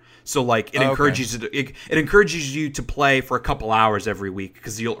faster. So like it encourages you to play for a couple hours every week,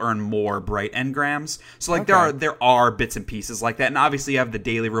 because you'll earn more bright engrams. So like there are bits and pieces like that. And obviously you have the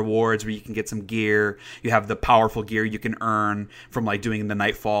daily rewards where you can get some gear. You have the powerful gear you can earn from like doing the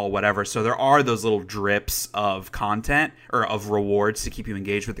nightfall, whatever. So there are those little drips of content or of rewards to keep you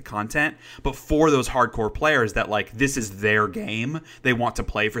engaged with the content. But for those hardcore players that like this is their game, they want to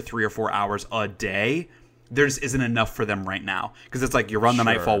play for 3 or 4 hours a day, there just isn't enough for them right now, because it's like you run the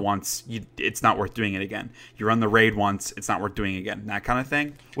Nightfall once, it's not worth doing it again. You run the raid once, it's not worth doing it again. That kind of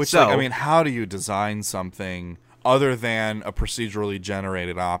thing. Which, like, I mean, how do you design something other than a procedurally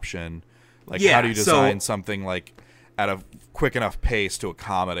generated option? Like, how do you design something like at a quick enough pace to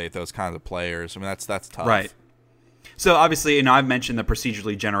accommodate those kinds of players? I mean, that's tough. Right. So obviously, I've mentioned the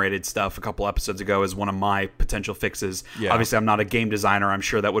procedurally generated stuff a couple episodes ago as one of my potential fixes. Yeah. Obviously, I'm not a game designer. I'm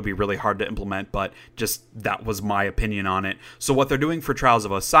sure that would be really hard to implement, but just that was my opinion on it. So what they're doing for Trials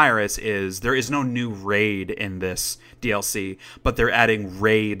of Osiris is there is no new raid in this DLC, but they're adding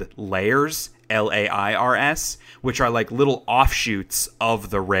raid layers, Lairs, which are like little offshoots of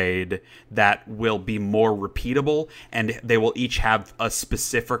the raid that will be more repeatable, and they will each have a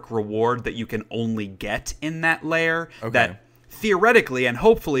specific reward that you can only get in that layer that theoretically and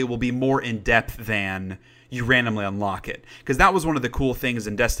hopefully will be more in-depth than you randomly unlock it. Because that was one of the cool things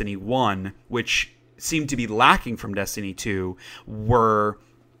in Destiny 1, which seemed to be lacking from Destiny 2, were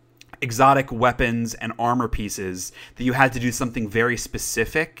exotic weapons and armor pieces that you had to do something very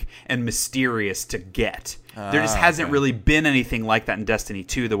specific and mysterious to get. There just hasn't really been anything like that in Destiny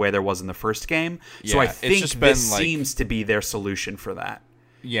 2 the way there was in the first game. So I think this seems to be their solution for that.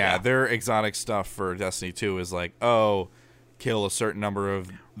 Yeah, their exotic stuff for Destiny 2 is like, kill a certain number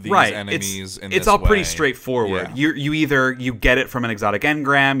of these enemies it's all pretty straightforward. Yeah. You either get it from an exotic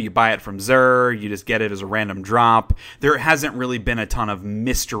engram, you buy it from Xur, you just get it as a random drop. There hasn't really been a ton of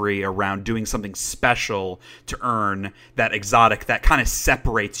mystery around doing something special to earn that exotic that kind of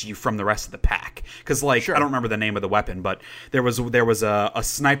separates you from the rest of the pack. Because I don't remember the name of the weapon, but there was a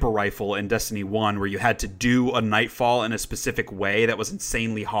sniper rifle in Destiny 1 where you had to do a nightfall in a specific way that was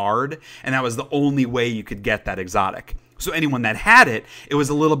insanely hard, and that was the only way you could get that exotic. So anyone that had it, it was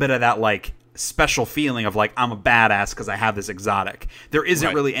a little bit of that like special feeling of like, I'm a badass because I have this exotic. There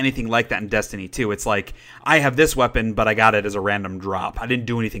isn't really anything like that in Destiny 2. It's like, I have this weapon, but I got it as a random drop. I didn't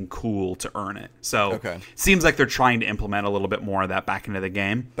do anything cool to earn it. So it seems like they're trying to implement a little bit more of that back into the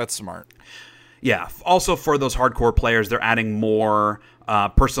game. That's smart. Yeah. Also, for those hardcore players, they're adding more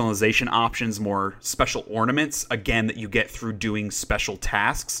personalization options, more special ornaments, again, that you get through doing special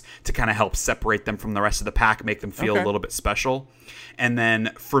tasks to kind of help separate them from the rest of the pack, make them feel a little bit special. And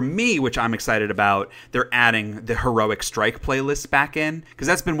then for me, which I'm excited about, they're adding the Heroic Strike playlist back in, because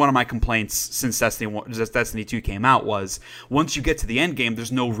that's been one of my complaints since Destiny 2 came out, was once you get to the end game,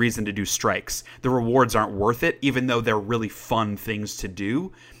 there's no reason to do strikes. The rewards aren't worth it, even though they're really fun things to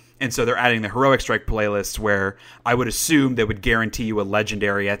do. And so they're adding the Heroic Strike playlist, where I would assume they would guarantee you a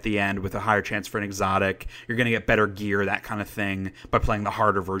legendary at the end with a higher chance for an exotic. You're going to get better gear, that kind of thing, by playing the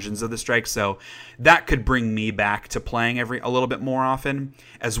harder versions of the strike. So that could bring me back to playing a little bit more often,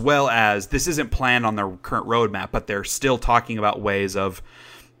 as well as this isn't planned on their current roadmap, but they're still talking about ways of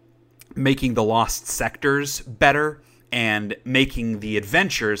making the lost sectors better and making the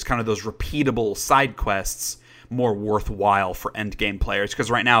adventures, kind of those repeatable side quests, more worthwhile for end game players, because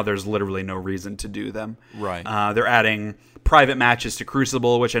right now there's literally no reason to do them. Right. They're adding private matches to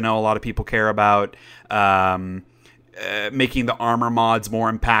Crucible, which I know a lot of people care about. Making the armor mods more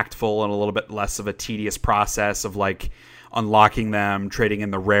impactful and a little bit less of a tedious process of like unlocking them, trading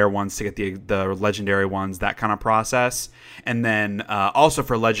in the rare ones to get the legendary ones, that kind of process. And then also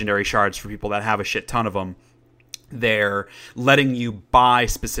for legendary shards, for people that have a shit ton of them, they're letting you buy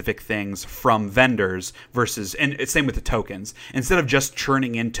specific things from vendors versus, and it's same with the tokens. Instead of just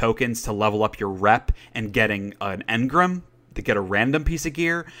churning in tokens to level up your rep and getting an engram to get a random piece of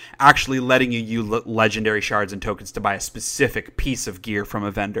gear, actually letting you use legendary shards and tokens to buy a specific piece of gear from a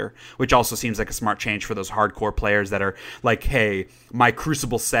vendor, which also seems like a smart change for those hardcore players that are like, hey, my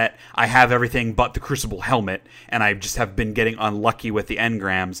Crucible set, I have everything but the Crucible helmet, and I just have been getting unlucky with the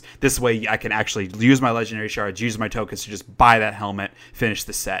engrams. This way I can actually use my legendary shards, use my tokens to just buy that helmet, finish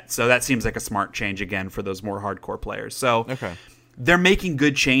the set. So that seems like a smart change again for those more hardcore players. So Okay. they're making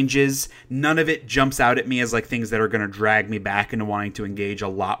good changes. None of it jumps out at me as like things that are going to drag me back into wanting to engage a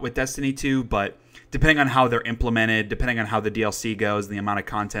lot with Destiny 2, but depending on how they're implemented, depending on how the DLC goes and the amount of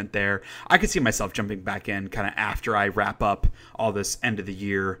content there, I could see myself jumping back in kind of after I wrap up all this end of the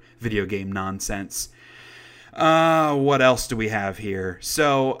year video game nonsense. What else do we have here?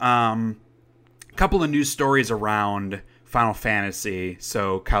 So, a couple of news stories around Final Fantasy.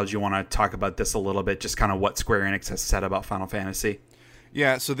 So, Kyle, do you want to talk about this a little bit? Just kind of what Square Enix has said about Final Fantasy.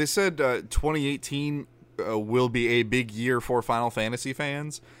 Yeah, so they said 2018 will be a big year for Final Fantasy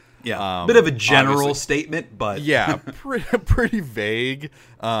fans. Yeah, bit of a general statement, but yeah, pretty vague.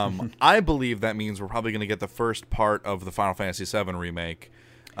 I believe that means we're probably going to get the first part of the Final Fantasy VII remake.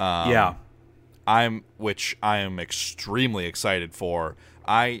 Yeah, which I am extremely excited for.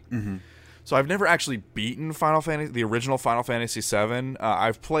 So I've never actually beaten the original Final Fantasy VII.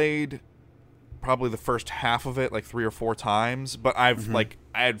 I've played probably the first half of it like 3 or 4 times, but I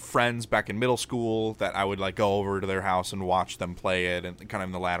had friends back in middle school that I would like go over to their house and watch them play it, and kind of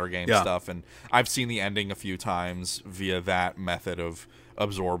in the latter game stuff. And I've seen the ending a few times via that method of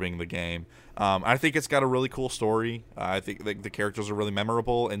absorbing the game. I think it's got a really cool story. I think the characters are really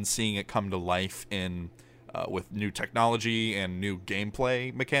memorable, and seeing it come to life with new technology and new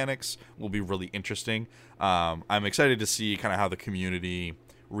gameplay mechanics will be really interesting. I'm excited to see kind of how the community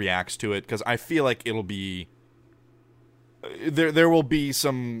reacts to it, because I feel like it'll be there will be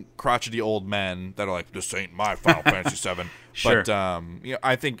some crotchety old men that are like, this ain't my Final Fantasy VII. Sure. But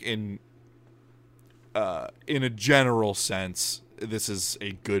I think in a general sense, this is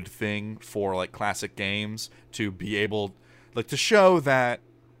a good thing for like classic games to be able like to show that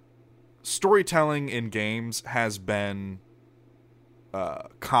storytelling in games has been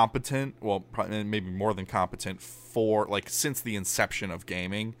competent, well, probably maybe more than competent, for like since the inception of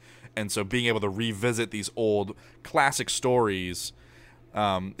gaming. And so being able to revisit these old classic stories,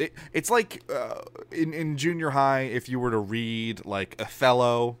 it's like in junior high, if you were to read like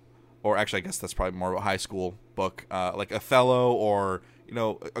Othello, or actually I guess that's probably more of a high school book, like Othello, or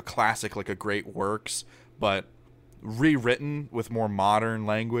a classic like a great works, but rewritten with more modern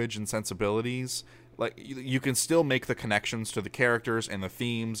language and sensibilities. Like you can still make the connections to the characters and the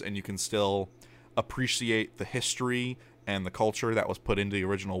themes, and you can still appreciate the history and the culture that was put into the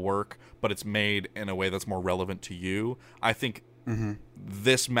original work, but it's made in a way that's more relevant to you. I think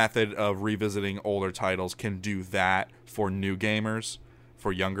this method of revisiting older titles can do that for new gamers,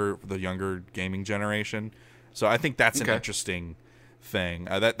 for the younger gaming generation. So I think that's an interesting thing.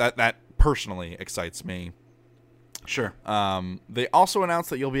 That personally excites me. Sure. They also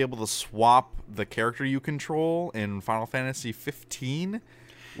announced that you'll be able to swap the character you control in Final Fantasy 15,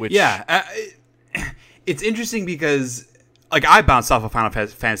 which it's interesting because like I bounced off of Final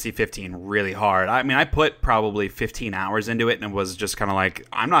Fantasy 15 really hard. I mean, I put probably 15 hours into it and was just kind of like,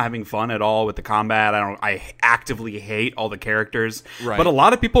 I'm not having fun at all with the combat. I actively hate all the characters. Right. But a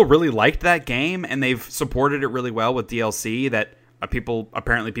lot of people really liked that game, and they've supported it really well with DLC that people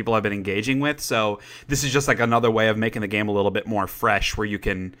have been engaging with. So this is just like another way of making the game a little bit more fresh, where you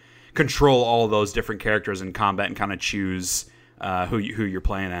can control all of those different characters in combat and kind of choose who you're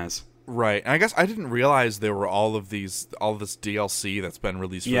playing as. Right, and I guess I didn't realize there were all this DLC that's been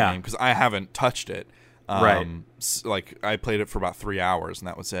released for the game, because I haven't touched it. Right. Like, I played it for about 3 hours, and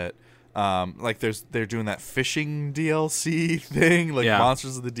that was it. Like, they're doing that fishing DLC thing, like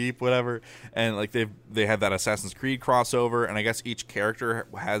Monsters of the Deep, whatever, and like they had that Assassin's Creed crossover, and I guess each character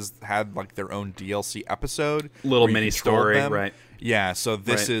has had like their own DLC episode, little mini story, right? Yeah, so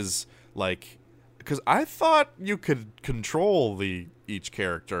this is like, because I thought you could control each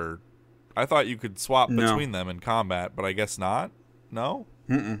character. I thought you could swap between them in combat, but I guess not. No?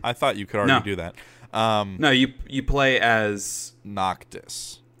 Mm-mm. I thought you could already do that. No, you play as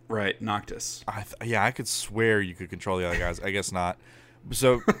Noctis. Right, Noctis. I could swear you could control the other guys. I guess not.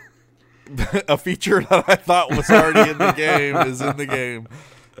 So, a feature that I thought was already in the game is in the game.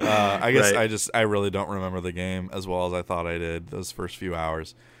 I guess I really don't remember the game as well as I thought I did those first few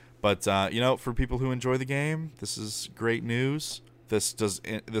hours. But, for people who enjoy the game, this is great news.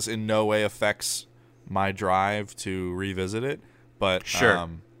 This in no way affects my drive to revisit it, but sure.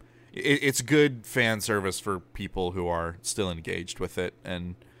 It's good fan service for people who are still engaged with it.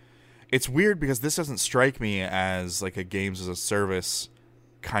 And it's weird because this doesn't strike me as like a games as a service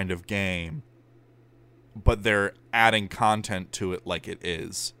kind of game, but they're adding content to it like it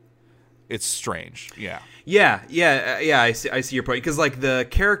is. It's strange. Yeah. I see your point, because like the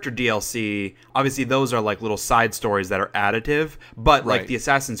character DLC, obviously those are like little side stories that are additive, but like the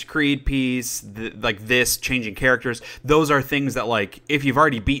Assassin's Creed piece, like this changing characters, those are things that like if you've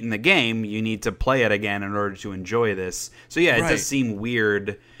already beaten the game, you need to play it again in order to enjoy this. So yeah, it does seem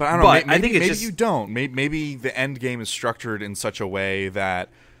weird. But I don't know. Maybe, I think it's maybe you don't. Maybe the end game is structured in such a way that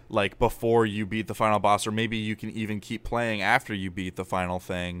like before you beat the final boss, or maybe you can even keep playing after you beat the final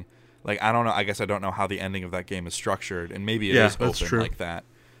thing. Like, I don't know. I guess I don't know how the ending of that game is structured, and maybe it is open like that.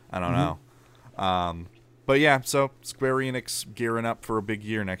 I don't know. But yeah, so Square Enix gearing up for a big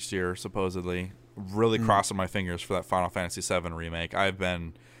year next year, supposedly. Really crossing my fingers for that Final Fantasy VII remake. I've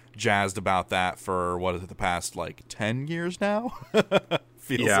been jazzed about that for, the past, 10 years now?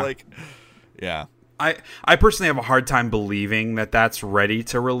 Feels like. Yeah. I personally have a hard time believing that that's ready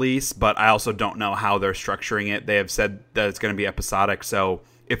to release, but I also don't know how they're structuring it. They have said that it's going to be episodic, so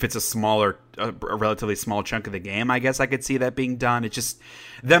if it's a relatively small chunk of the game, I guess I could see that being done. It's just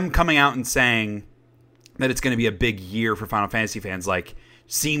them coming out and saying that it's going to be a big year for Final Fantasy fans,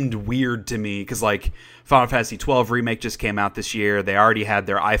 seemed weird to me, because Final Fantasy 12 remake just came out this year. They already had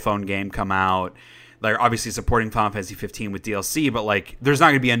their iPhone game come out. They're obviously supporting Final Fantasy 15 with DLC, but there's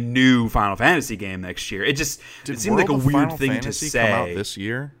not going to be a new Final Fantasy game next year. It seemed like a weird thing to say. Come out this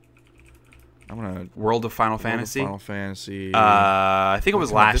year? World of Final Fantasy. Final Fantasy. I think it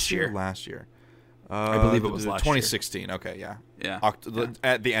was last year. Last year. I believe it was last 2016. Year. Okay, yeah. Yeah.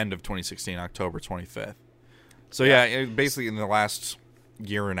 At the end of 2016, October 25th. So basically in the last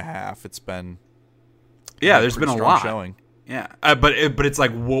year and a half, it's been. Yeah, there's been a lot. Showing. Yeah, but it's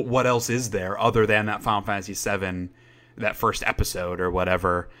like, what else is there other than that Final Fantasy VII, that first episode or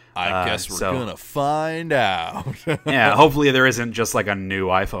whatever? I guess we're gonna find out. Yeah, hopefully there isn't just a new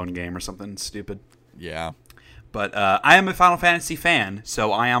iPhone game or something stupid. Yeah. But I am a Final Fantasy fan,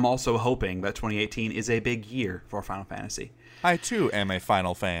 so I am also hoping that 2018 is a big year for Final Fantasy. I too am a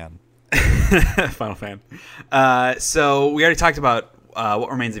Final fan. Final fan. So we already talked about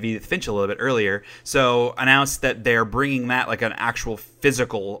What Remains of Edith Finch a little bit earlier. So announced that they're bringing that an actual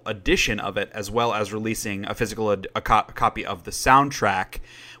physical edition of it, as well as releasing a physical copy of the soundtrack,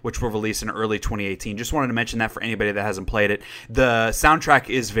 which will release in early 2018. Just wanted to mention that for anybody that hasn't played it. The soundtrack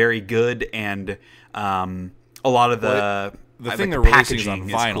is very good, and a lot of the thing they're releasing is on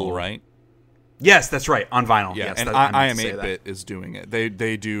vinyl, cool. Right? Yes, that's right, on vinyl. Yeah, yes, and I Am 8-Bit is doing it.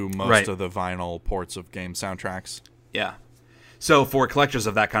 They do most of the vinyl ports of game soundtracks. Yeah. So for collectors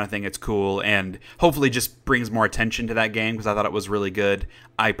of that kind of thing, it's cool, and hopefully just brings more attention to that game, because I thought it was really good.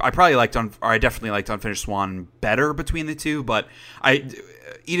 I definitely liked Unfinished Swan better between the two, but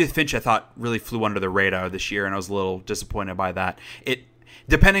Edith Finch I thought really flew under the radar this year, and I was a little disappointed by that.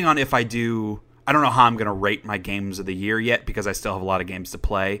 Depending on if I don't know how I'm going to rate my games of the year yet, because I still have a lot of games to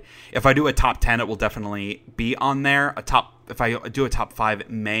play. If I do a top 10, it will definitely be on there. If I do a top 5, it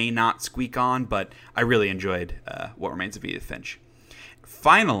may not squeak on, but I really enjoyed What Remains of Edith Finch.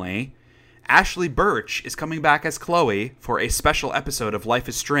 Finally, Ashley Birch is coming back as Chloe for a special episode of Life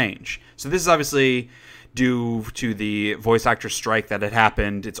is Strange. So this is obviously due to the voice actor strike that had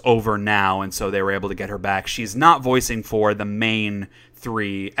happened. It's over now, and so they were able to get her back. She's not voicing for the main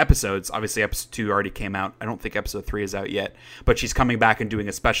 3 episodes. Obviously, episode 2 already came out. I don't think episode 3 is out yet. But she's coming back and doing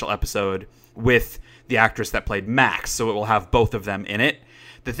a special episode with the actress that played Max, so it will have both of them in it.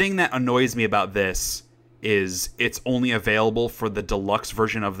 The thing that annoys me about this is it's only available for the deluxe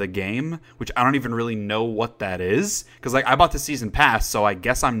version of the game, which I don't even really know what that is. Because I bought the season pass, so I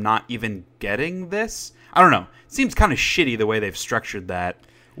guess I'm not even getting this. I don't know. It seems kind of shitty the way they've structured that.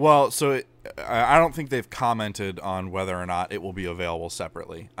 Well, so I don't think they've commented on whether or not it will be available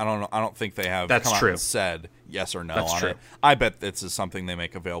separately. I don't know. I don't think they have come out and said yes or no on it. I bet this is something they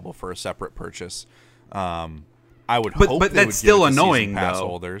make available for a separate purchase. I would hope but they that's would still give it to annoying season pass though.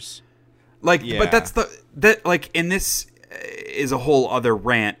 Holders. But in this is a whole other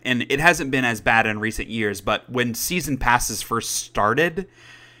rant, and it hasn't been as bad in recent years, but when season passes first started,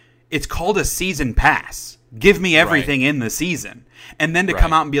 it's called a season pass. Give me everything in the season. And then to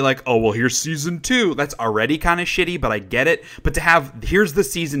come out and be like, oh, well, here's season 2. That's already kind of shitty, but I get it. But to have, here's the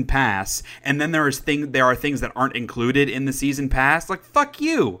season pass, and then there are things that aren't included in the season pass. Like, fuck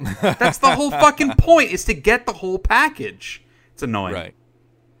you. That's the whole fucking point, is to get the whole package. It's annoying. Right.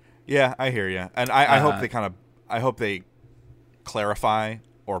 Yeah, I hear you. And I hope they clarify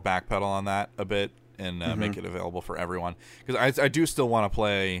or backpedal on that a bit and make it available for everyone. Because I do still want to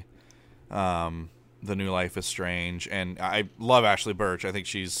play the new Life is Strange, and I love Ashley Birch. I think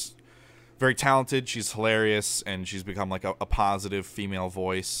she's very talented, she's hilarious, and she's become like a positive female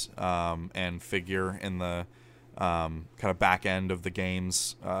voice and figure in the kind of back end of the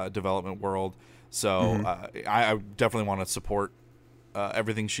game's development world. So I definitely want to support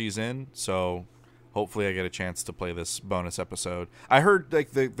everything she's in, so hopefully I get a chance to play this bonus episode. I heard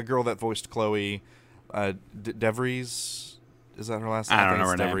like the girl that voiced Chloe, DeVries, is that her last name? I don't know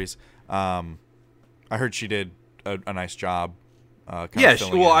her name. I heard she did a nice job.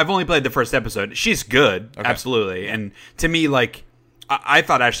 I've only played the first episode. She's good, absolutely. And to me, like, I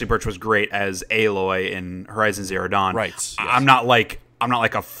thought Ashley Birch was great as Aloy in Horizon Zero Dawn. Right. Yes. I'm not like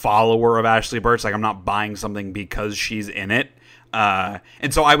a follower of Ashley Birch. Like, I'm not buying something because she's in it.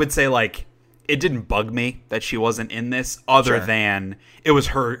 And so I would say, like, it didn't bug me that she wasn't in this, other than it's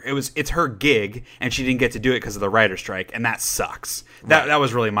her gig, and she didn't get to do it because of the writer's strike, and that sucks. That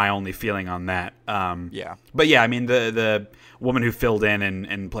was really my only feeling on that. But yeah, I mean, the woman who filled in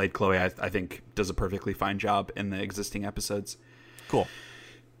and played Chloe, I think does a perfectly fine job in the existing episodes. Cool.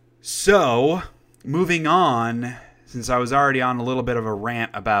 So, moving on, since I was already on a little bit of a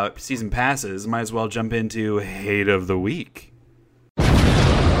rant about season passes, might as well jump into Hate of the Week.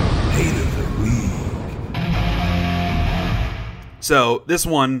 Hate of the Week. So this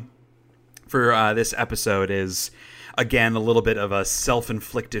one for this episode is, again, a little bit of a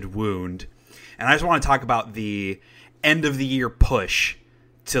self-inflicted wound. And I just want to talk about the end of the year push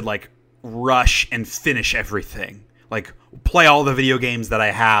to like rush and finish everything. Like, play all the video games that I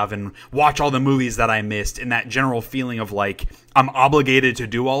have and watch all the movies that I missed, and that general feeling of like, I'm obligated to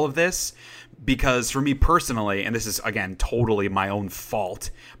do all of this. Because for me personally, and this is, again, totally my own fault,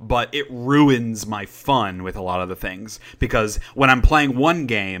 but it ruins my fun with a lot of the things. Because when I'm playing one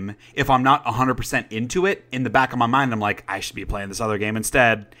game, if I'm not 100% into it, in the back of my mind, I'm like, I should be playing this other game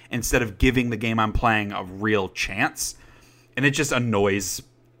instead of giving the game I'm playing a real chance. And it just annoys...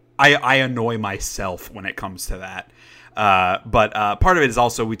 I annoy myself when it comes to that. But part of it is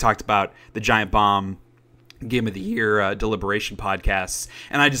also, we talked about the Giant Bomb Game of the Year deliberation podcasts,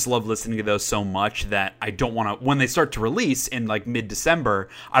 and I just love listening to those so much that I don't want to, when they start to release in like mid-December,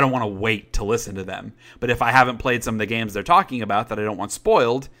 I don't want to wait to listen to them. But if I haven't played some of the games they're talking about that I don't want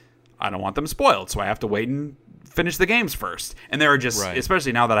spoiled, I don't want them spoiled, so I have to wait and finish the games first. And there are just,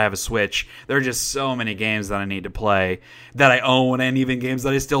 especially now that I have a Switch, there are just so many games that I need to play that I own, and even games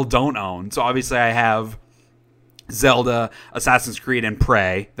that I still don't own. So obviously I have Zelda, Assassin's Creed, and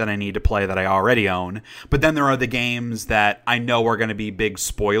Prey that I need to play that I already own. But then there are the games that I know are going to be big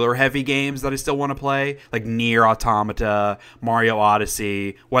spoiler-heavy games that I still want to play, like Nier Automata, Mario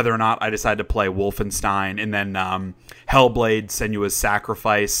Odyssey, whether or not I decide to play Wolfenstein, and then Hellblade: Senua's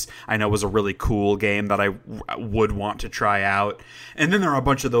Sacrifice, I know was a really cool game that I would want to try out. And then there are a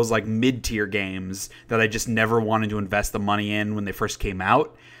bunch of those like mid-tier games that I just never wanted to invest the money in when they first came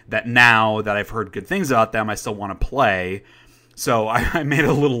out, that now that I've heard good things about them, I still want to play. So I made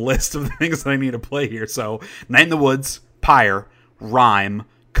a little list of the things that I need to play here. So Night in the Woods, Pyre, Rime,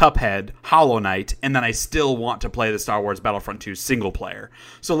 Cuphead, Hollow Knight, and then I still want to play the Star Wars Battlefront 2 single player.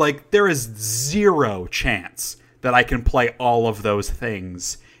 So like, there is zero chance that I can play all of those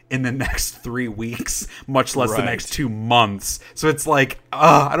things in the next 3 weeks, much less the Right. next 2 months. So it's like,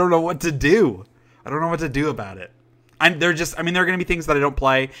 I don't know what to do. I don't know what to do about it. There are going to be things that I don't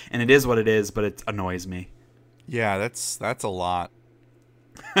play, and it is what it is, but it annoys me. Yeah, that's a lot.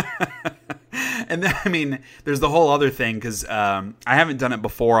 And then, there's the whole other thing, because I haven't done it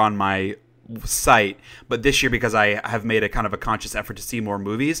before on my site, but this year, because I have made a kind of a conscious effort to see more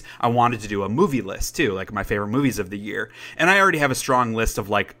movies, I wanted to do a movie list too, like my favorite movies of the year. And I already have a strong list of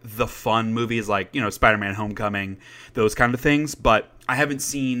like the fun movies, like, Spider-Man Homecoming, those kind of things, but I haven't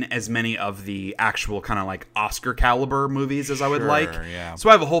seen as many of the actual kind of like Oscar caliber movies as I would like. Yeah. So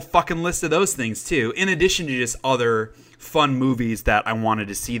I have a whole fucking list of those things too, in addition to just other fun movies that I wanted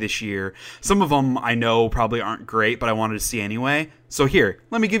to see this year. Some of them I know probably aren't great, but I wanted to see anyway. So here,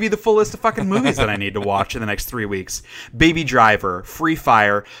 let me give you the full list of fucking movies that I need to watch in the next 3 weeks. Baby Driver, Free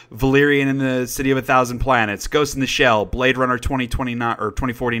Fire, Valerian and the City of a Thousand Planets, Ghost in the Shell, Blade Runner 2029 or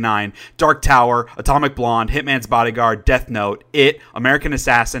 2049, Dark Tower, Atomic Blonde, Hitman's Bodyguard, Death Note, It, American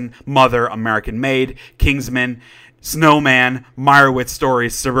Assassin, Mother, American Made, Kingsman, Snowman, Meyerowitz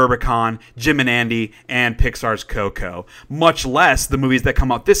Stories, Suburbicon, Jim and Andy, and Pixar's Coco. Much less the movies that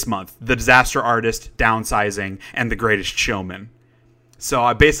come out this month: The Disaster Artist, Downsizing, and The Greatest Showman. So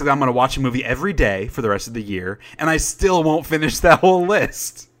I'm going to watch a movie every day for the rest of the year, and I still won't finish that whole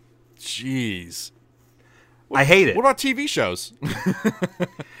list. Jeez. I hate it. What about TV shows?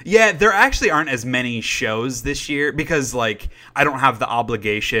 Yeah, there actually aren't as many shows this year because, like, I don't have the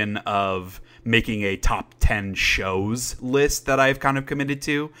obligation of making a top 10 shows list that I've kind of committed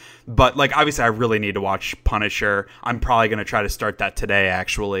to. But, like, obviously I really need to watch Punisher. I'm probably going to try to start that today,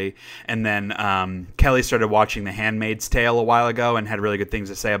 actually. And then Kelly started watching The Handmaid's Tale a while ago and had really good things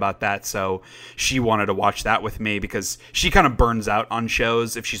to say about that. So she wanted to watch that with me because she kind of burns out on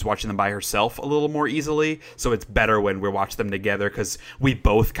shows if she's watching them by herself a little more easily. So it's better when we watch them together because we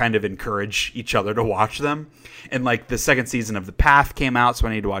both kind of encourage each other to watch them. And, like, the second season of The Path came out, so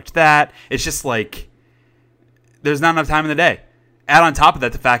I need to watch that. It's just, like, there's not enough time in the day. Add on top of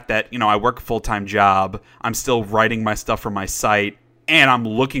that the fact that, I work a full-time job, I'm still writing my stuff for my site, and I'm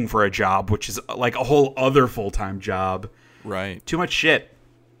looking for a job, which is, like, a whole other full-time job. Right. Too much shit.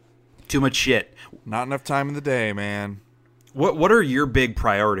 Not enough time in the day, man. What are your big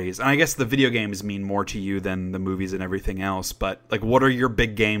priorities? And I guess the video games mean more to you than the movies and everything else, but, like, what are your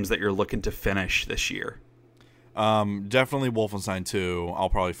big games that you're looking to finish this year? Definitely Wolfenstein 2. I'll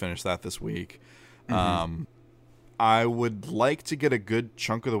probably finish that this week. Mm-hmm. I would like to get a good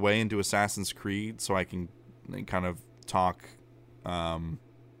chunk of the way into Assassin's Creed so I can kind of talk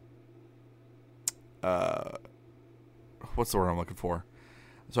what's the word I'm looking for?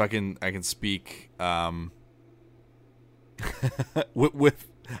 So I can speak so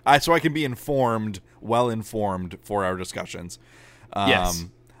I can be well informed for our discussions. Yes.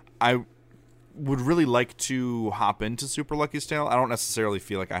 I would really like to hop into Super Lucky's Tale. I don't necessarily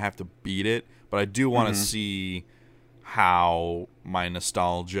feel like I have to beat it, but I do want to see how my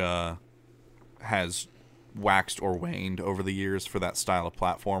nostalgia has waxed or waned over the years for that style of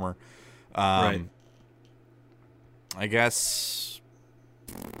platformer. Right. I guess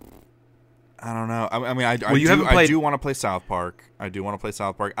I don't know. I do want to play South Park. I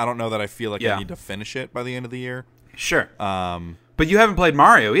don't know that I feel like I need to finish it by the end of the year. Sure. But you haven't played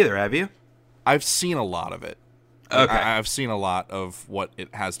Mario either, have you? I've seen a lot of it. Okay. I've seen a lot of what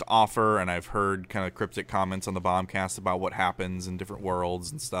it has to offer, and I've heard kind of cryptic comments on the Bombcast about what happens in different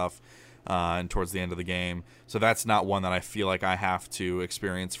worlds and stuff, and towards the end of the game. So that's not one that I feel like I have to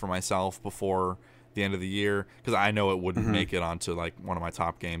experience for myself before the end of the year, because I know it wouldn't make it onto like one of my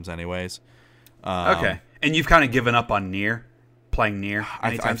top games anyways. Okay. And you've kind of given up on playing Nier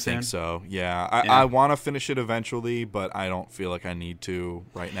anytime soon? I think so, yeah. I want to finish it eventually, but I don't feel like I need to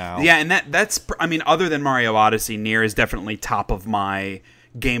right now. Yeah, and that's other than Mario Odyssey, Nier is definitely top of my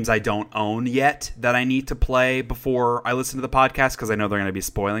games I don't own yet that I need to play before I listen to the podcast, because I know they're going to be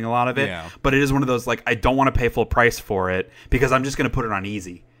spoiling a lot of it. Yeah. But it is one of those, like, I don't want to pay full price for it because I'm just going to put it on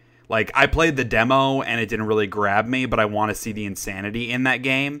easy. Like, I played the demo and it didn't really grab me, but I want to see the insanity in that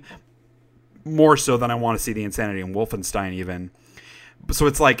game more so than I want to see the insanity in Wolfenstein even. So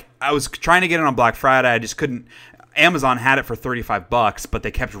it's like, I was trying to get it on Black Friday. I just couldn't. Amazon had it for $35, but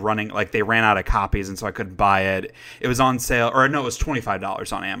they kept running, like, they ran out of copies, and so I couldn't buy it. It was on sale, or no, it was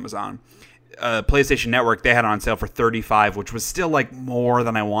 $25 on Amazon. PlayStation Network, they had it on sale for $35, which was still, like, more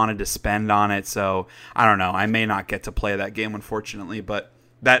than I wanted to spend on it. So I don't know. I may not get to play that game, unfortunately. But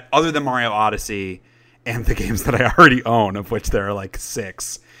that, other than Mario Odyssey and the games that I already own, of which there are like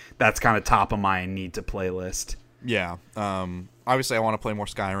 6, that's kind of top of my need to play list. Yeah. Obviously, I want to play more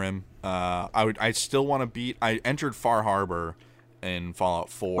Skyrim. I still want to beat. I entered Far Harbor, in Fallout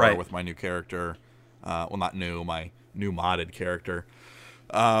 4 Right. with my new character. Well, not new, my new modded character.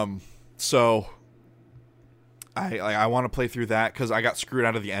 So I want to play through that because I got screwed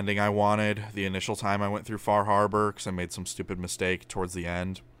out of the ending I wanted the initial time I went through Far Harbor because I made some stupid mistake towards the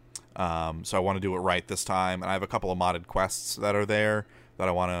end. So I want to do it right this time, and I have a couple of modded quests that are there that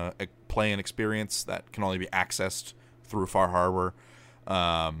I want to play and experience that can only be accessed through Far Harbor.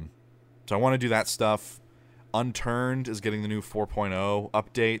 So I want to do that stuff. Unturned is getting the new 4.0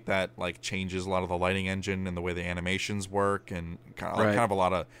 update that like changes a lot of the lighting engine and the way the animations work, and kind of a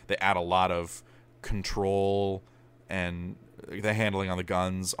lot of, they add a lot of control and the handling on the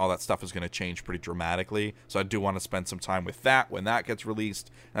guns. All that stuff is going to change pretty dramatically. So I do want to spend some time with that when that gets released.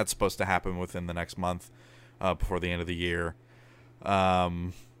 That's supposed to happen within the next month, before the end of the year.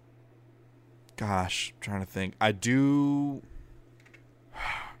 Gosh, I'm trying to think. I do.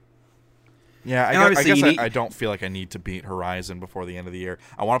 Yeah, I guess I don't feel like I need to beat Horizon before the end of the year.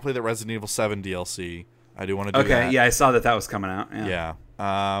 I want to play the Resident Evil 7 DLC. I do want to do that. Okay, yeah, I saw that was coming out. Yeah.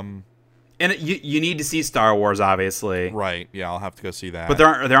 And you need to see Star Wars, obviously. Right. Yeah, I'll have to go see that. But there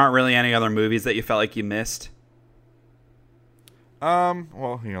aren't really any other movies that you felt like you missed.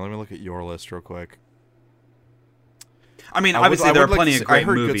 Well, here, let me look at your list real quick. I mean, obviously there are plenty of great I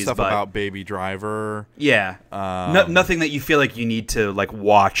heard movies, good stuff but about Baby Driver. yeah, nothing that you feel like you need to like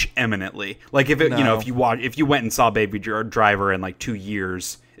watch eminently. Like if you went and saw Baby Driver in like 2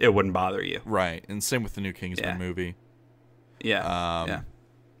 years, it wouldn't bother you. Right, and same with the new Kingsman movie. Yeah,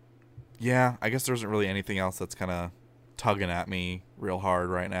 yeah. I guess there isn't really anything else that's kind of tugging at me real hard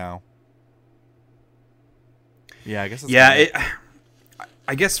right now. Yeah, I guess.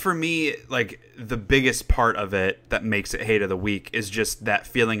 I guess for me, like, the biggest part of it that makes it hate of the week is just that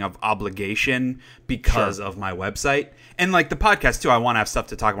feeling of obligation because of my website. And, like, the podcast, too. I want to have stuff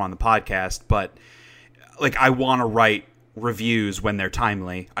to talk about on the podcast, but, like, I want to write reviews when they're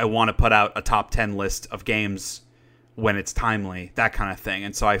timely. I want to put out a top 10 list of games when it's timely, that kind of thing.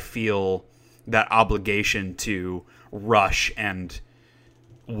 And so I feel that obligation to rush and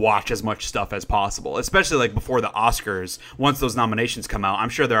watch as much stuff as possible, especially like before the Oscars. Once those nominations come out, I'm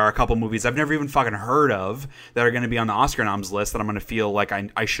sure there are a couple movies I've never even fucking heard of that are going to be on the Oscar noms list that I'm going to feel like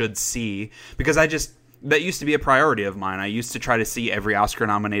I should see, because that used to be a priority of mine. I used to try to see every Oscar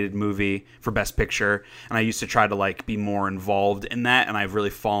nominated movie for Best Picture, and I used to try to like be more involved in that, and I've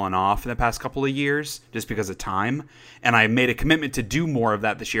really fallen off in the past couple of years just because of time. And I made a commitment to do more of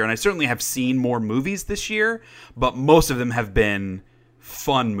that this year, and I certainly have seen more movies this year, but most of them have been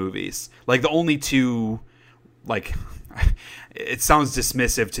fun movies. Like the only two, like, it sounds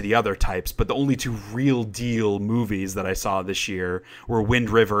dismissive to the other types, but the only two real deal movies that I saw this year were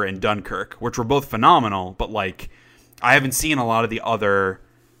Wind River and Dunkirk, which were both phenomenal, but like I haven't seen a lot of the other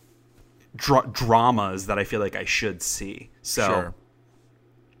dramas that I feel like I should see. So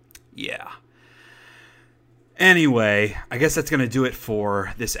yeah. Anyway, I guess that's going to do it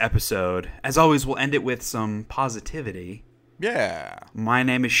for this episode. As always, we'll end it with some positivity. Yeah. My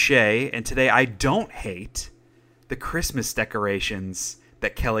name is Shay, and today I don't hate the Christmas decorations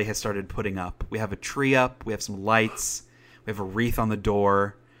that Kelly has started putting up. We have a tree up, we have some lights, we have a wreath on the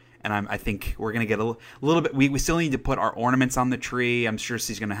door, and I think we're going to get a little bit... We still need to put our ornaments on the tree. I'm sure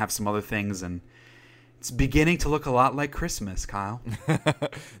she's going to have some other things, and it's beginning to look a lot like Christmas, Kyle.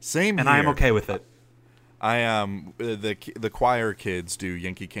 Same and here. I am okay with it. The choir kids do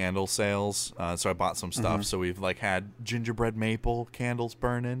Yankee candle sales, so I bought some stuff. So we've like had gingerbread maple candles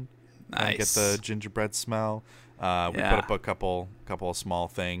burning. Nice. Get the gingerbread smell. We put up a couple of small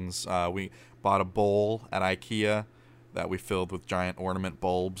things. We bought a bowl at IKEA that we filled with giant ornament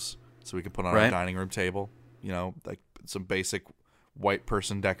bulbs, so we could put on our dining room table. You know, like some basic white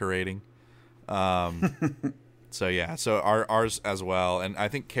person decorating. So yeah, so ours as well. And I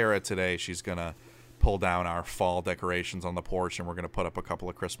think Kara today, she's gonna pull down our fall decorations on the porch, and we're going to put up a couple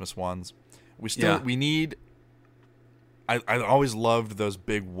of Christmas ones. We need... I always loved those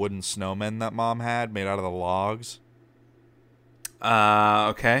big wooden snowmen that Mom had made out of the logs.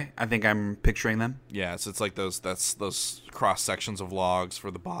 Okay. I think I'm picturing them. Yeah, so it's like those cross sections of logs for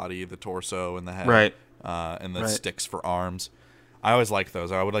the body, the torso, and the head. Right. And the sticks for arms. I always liked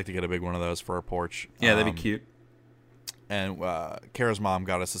those. I would like to get a big one of those for our porch. Yeah, that'd be cute. And Kara's mom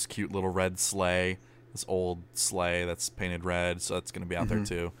got us this cute little red sleigh. This old sleigh that's painted red, so that's going to be out there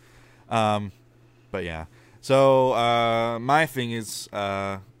too. But yeah. So my thing is,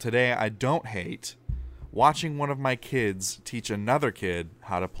 today I don't hate watching one of my kids teach another kid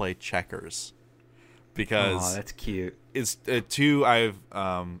how to play checkers. Because that's cute. It's I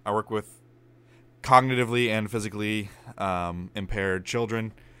work with cognitively and physically impaired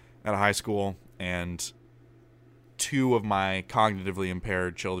children at a high school, and two of my cognitively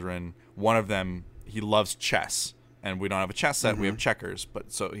impaired children, one of them, he loves chess. And we don't have a chess set, we have checkers.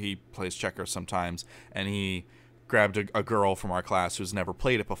 But so he plays checkers sometimes. And he grabbed a girl from our class who's never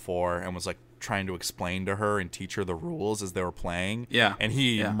played it before and was like trying to explain to her and teach her the rules as they were playing. Yeah. And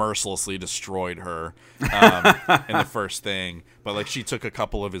he mercilessly destroyed her in the first thing. But like she took a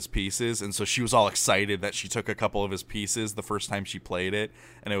couple of his pieces, and so she was all excited that she took a couple of his pieces the first time she played it.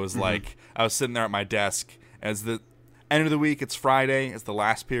 And it was like I was sitting there at my desk as the end of the week. It's Friday. It's the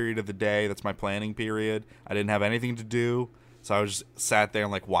last period of the day. That's my planning period. I didn't have anything to do, so I was just sat there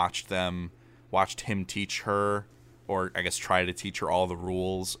and like watched him teach her, or I guess try to teach her all the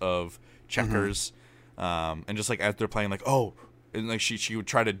rules of checkers. And just like as they're playing, like, oh, and like she would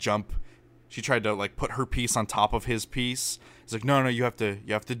try to jump. She tried to like put her piece on top of his piece. It's like, no, you have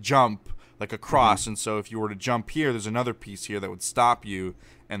to jump like across. And so if you were to jump here, there's another piece here that would stop you,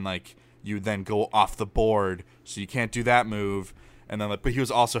 and like you then go off the board, so you can't do that move. And then like, but he was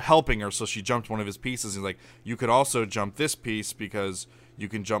also helping her, so she jumped one of his pieces. He's like, you could also jump this piece because you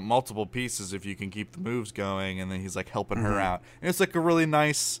can jump multiple pieces if you can keep the moves going. And then he's like helping her out, and it's like a really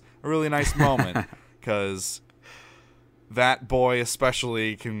nice moment, because that boy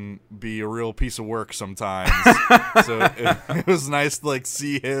especially can be a real piece of work sometimes. So it was nice to like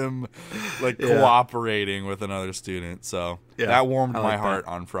see him like cooperating with another student. So that warmed my heart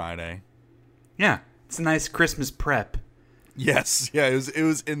on Friday. Yeah, it's a nice Christmas prep. Yes, yeah, it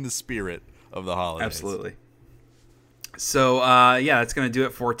was in the spirit of the holidays. Absolutely. So, that's going to do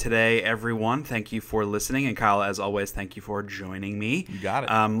it for today, everyone. Thank you for listening. And Kyle, as always, thank you for joining me. You got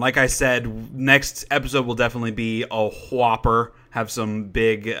it. Like I said, next episode will definitely be a whopper. Have some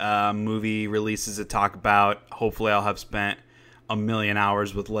big movie releases to talk about. Hopefully, I'll have spent 1,000,000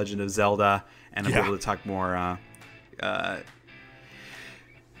 hours with Legend of Zelda, and I'll be able to talk more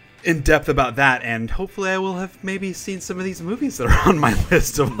in depth about that, and hopefully I will have maybe seen some of these movies that are on my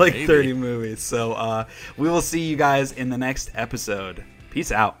list of like 30 movies. So we will see you guys in the next episode.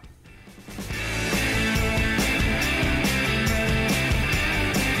 Peace out.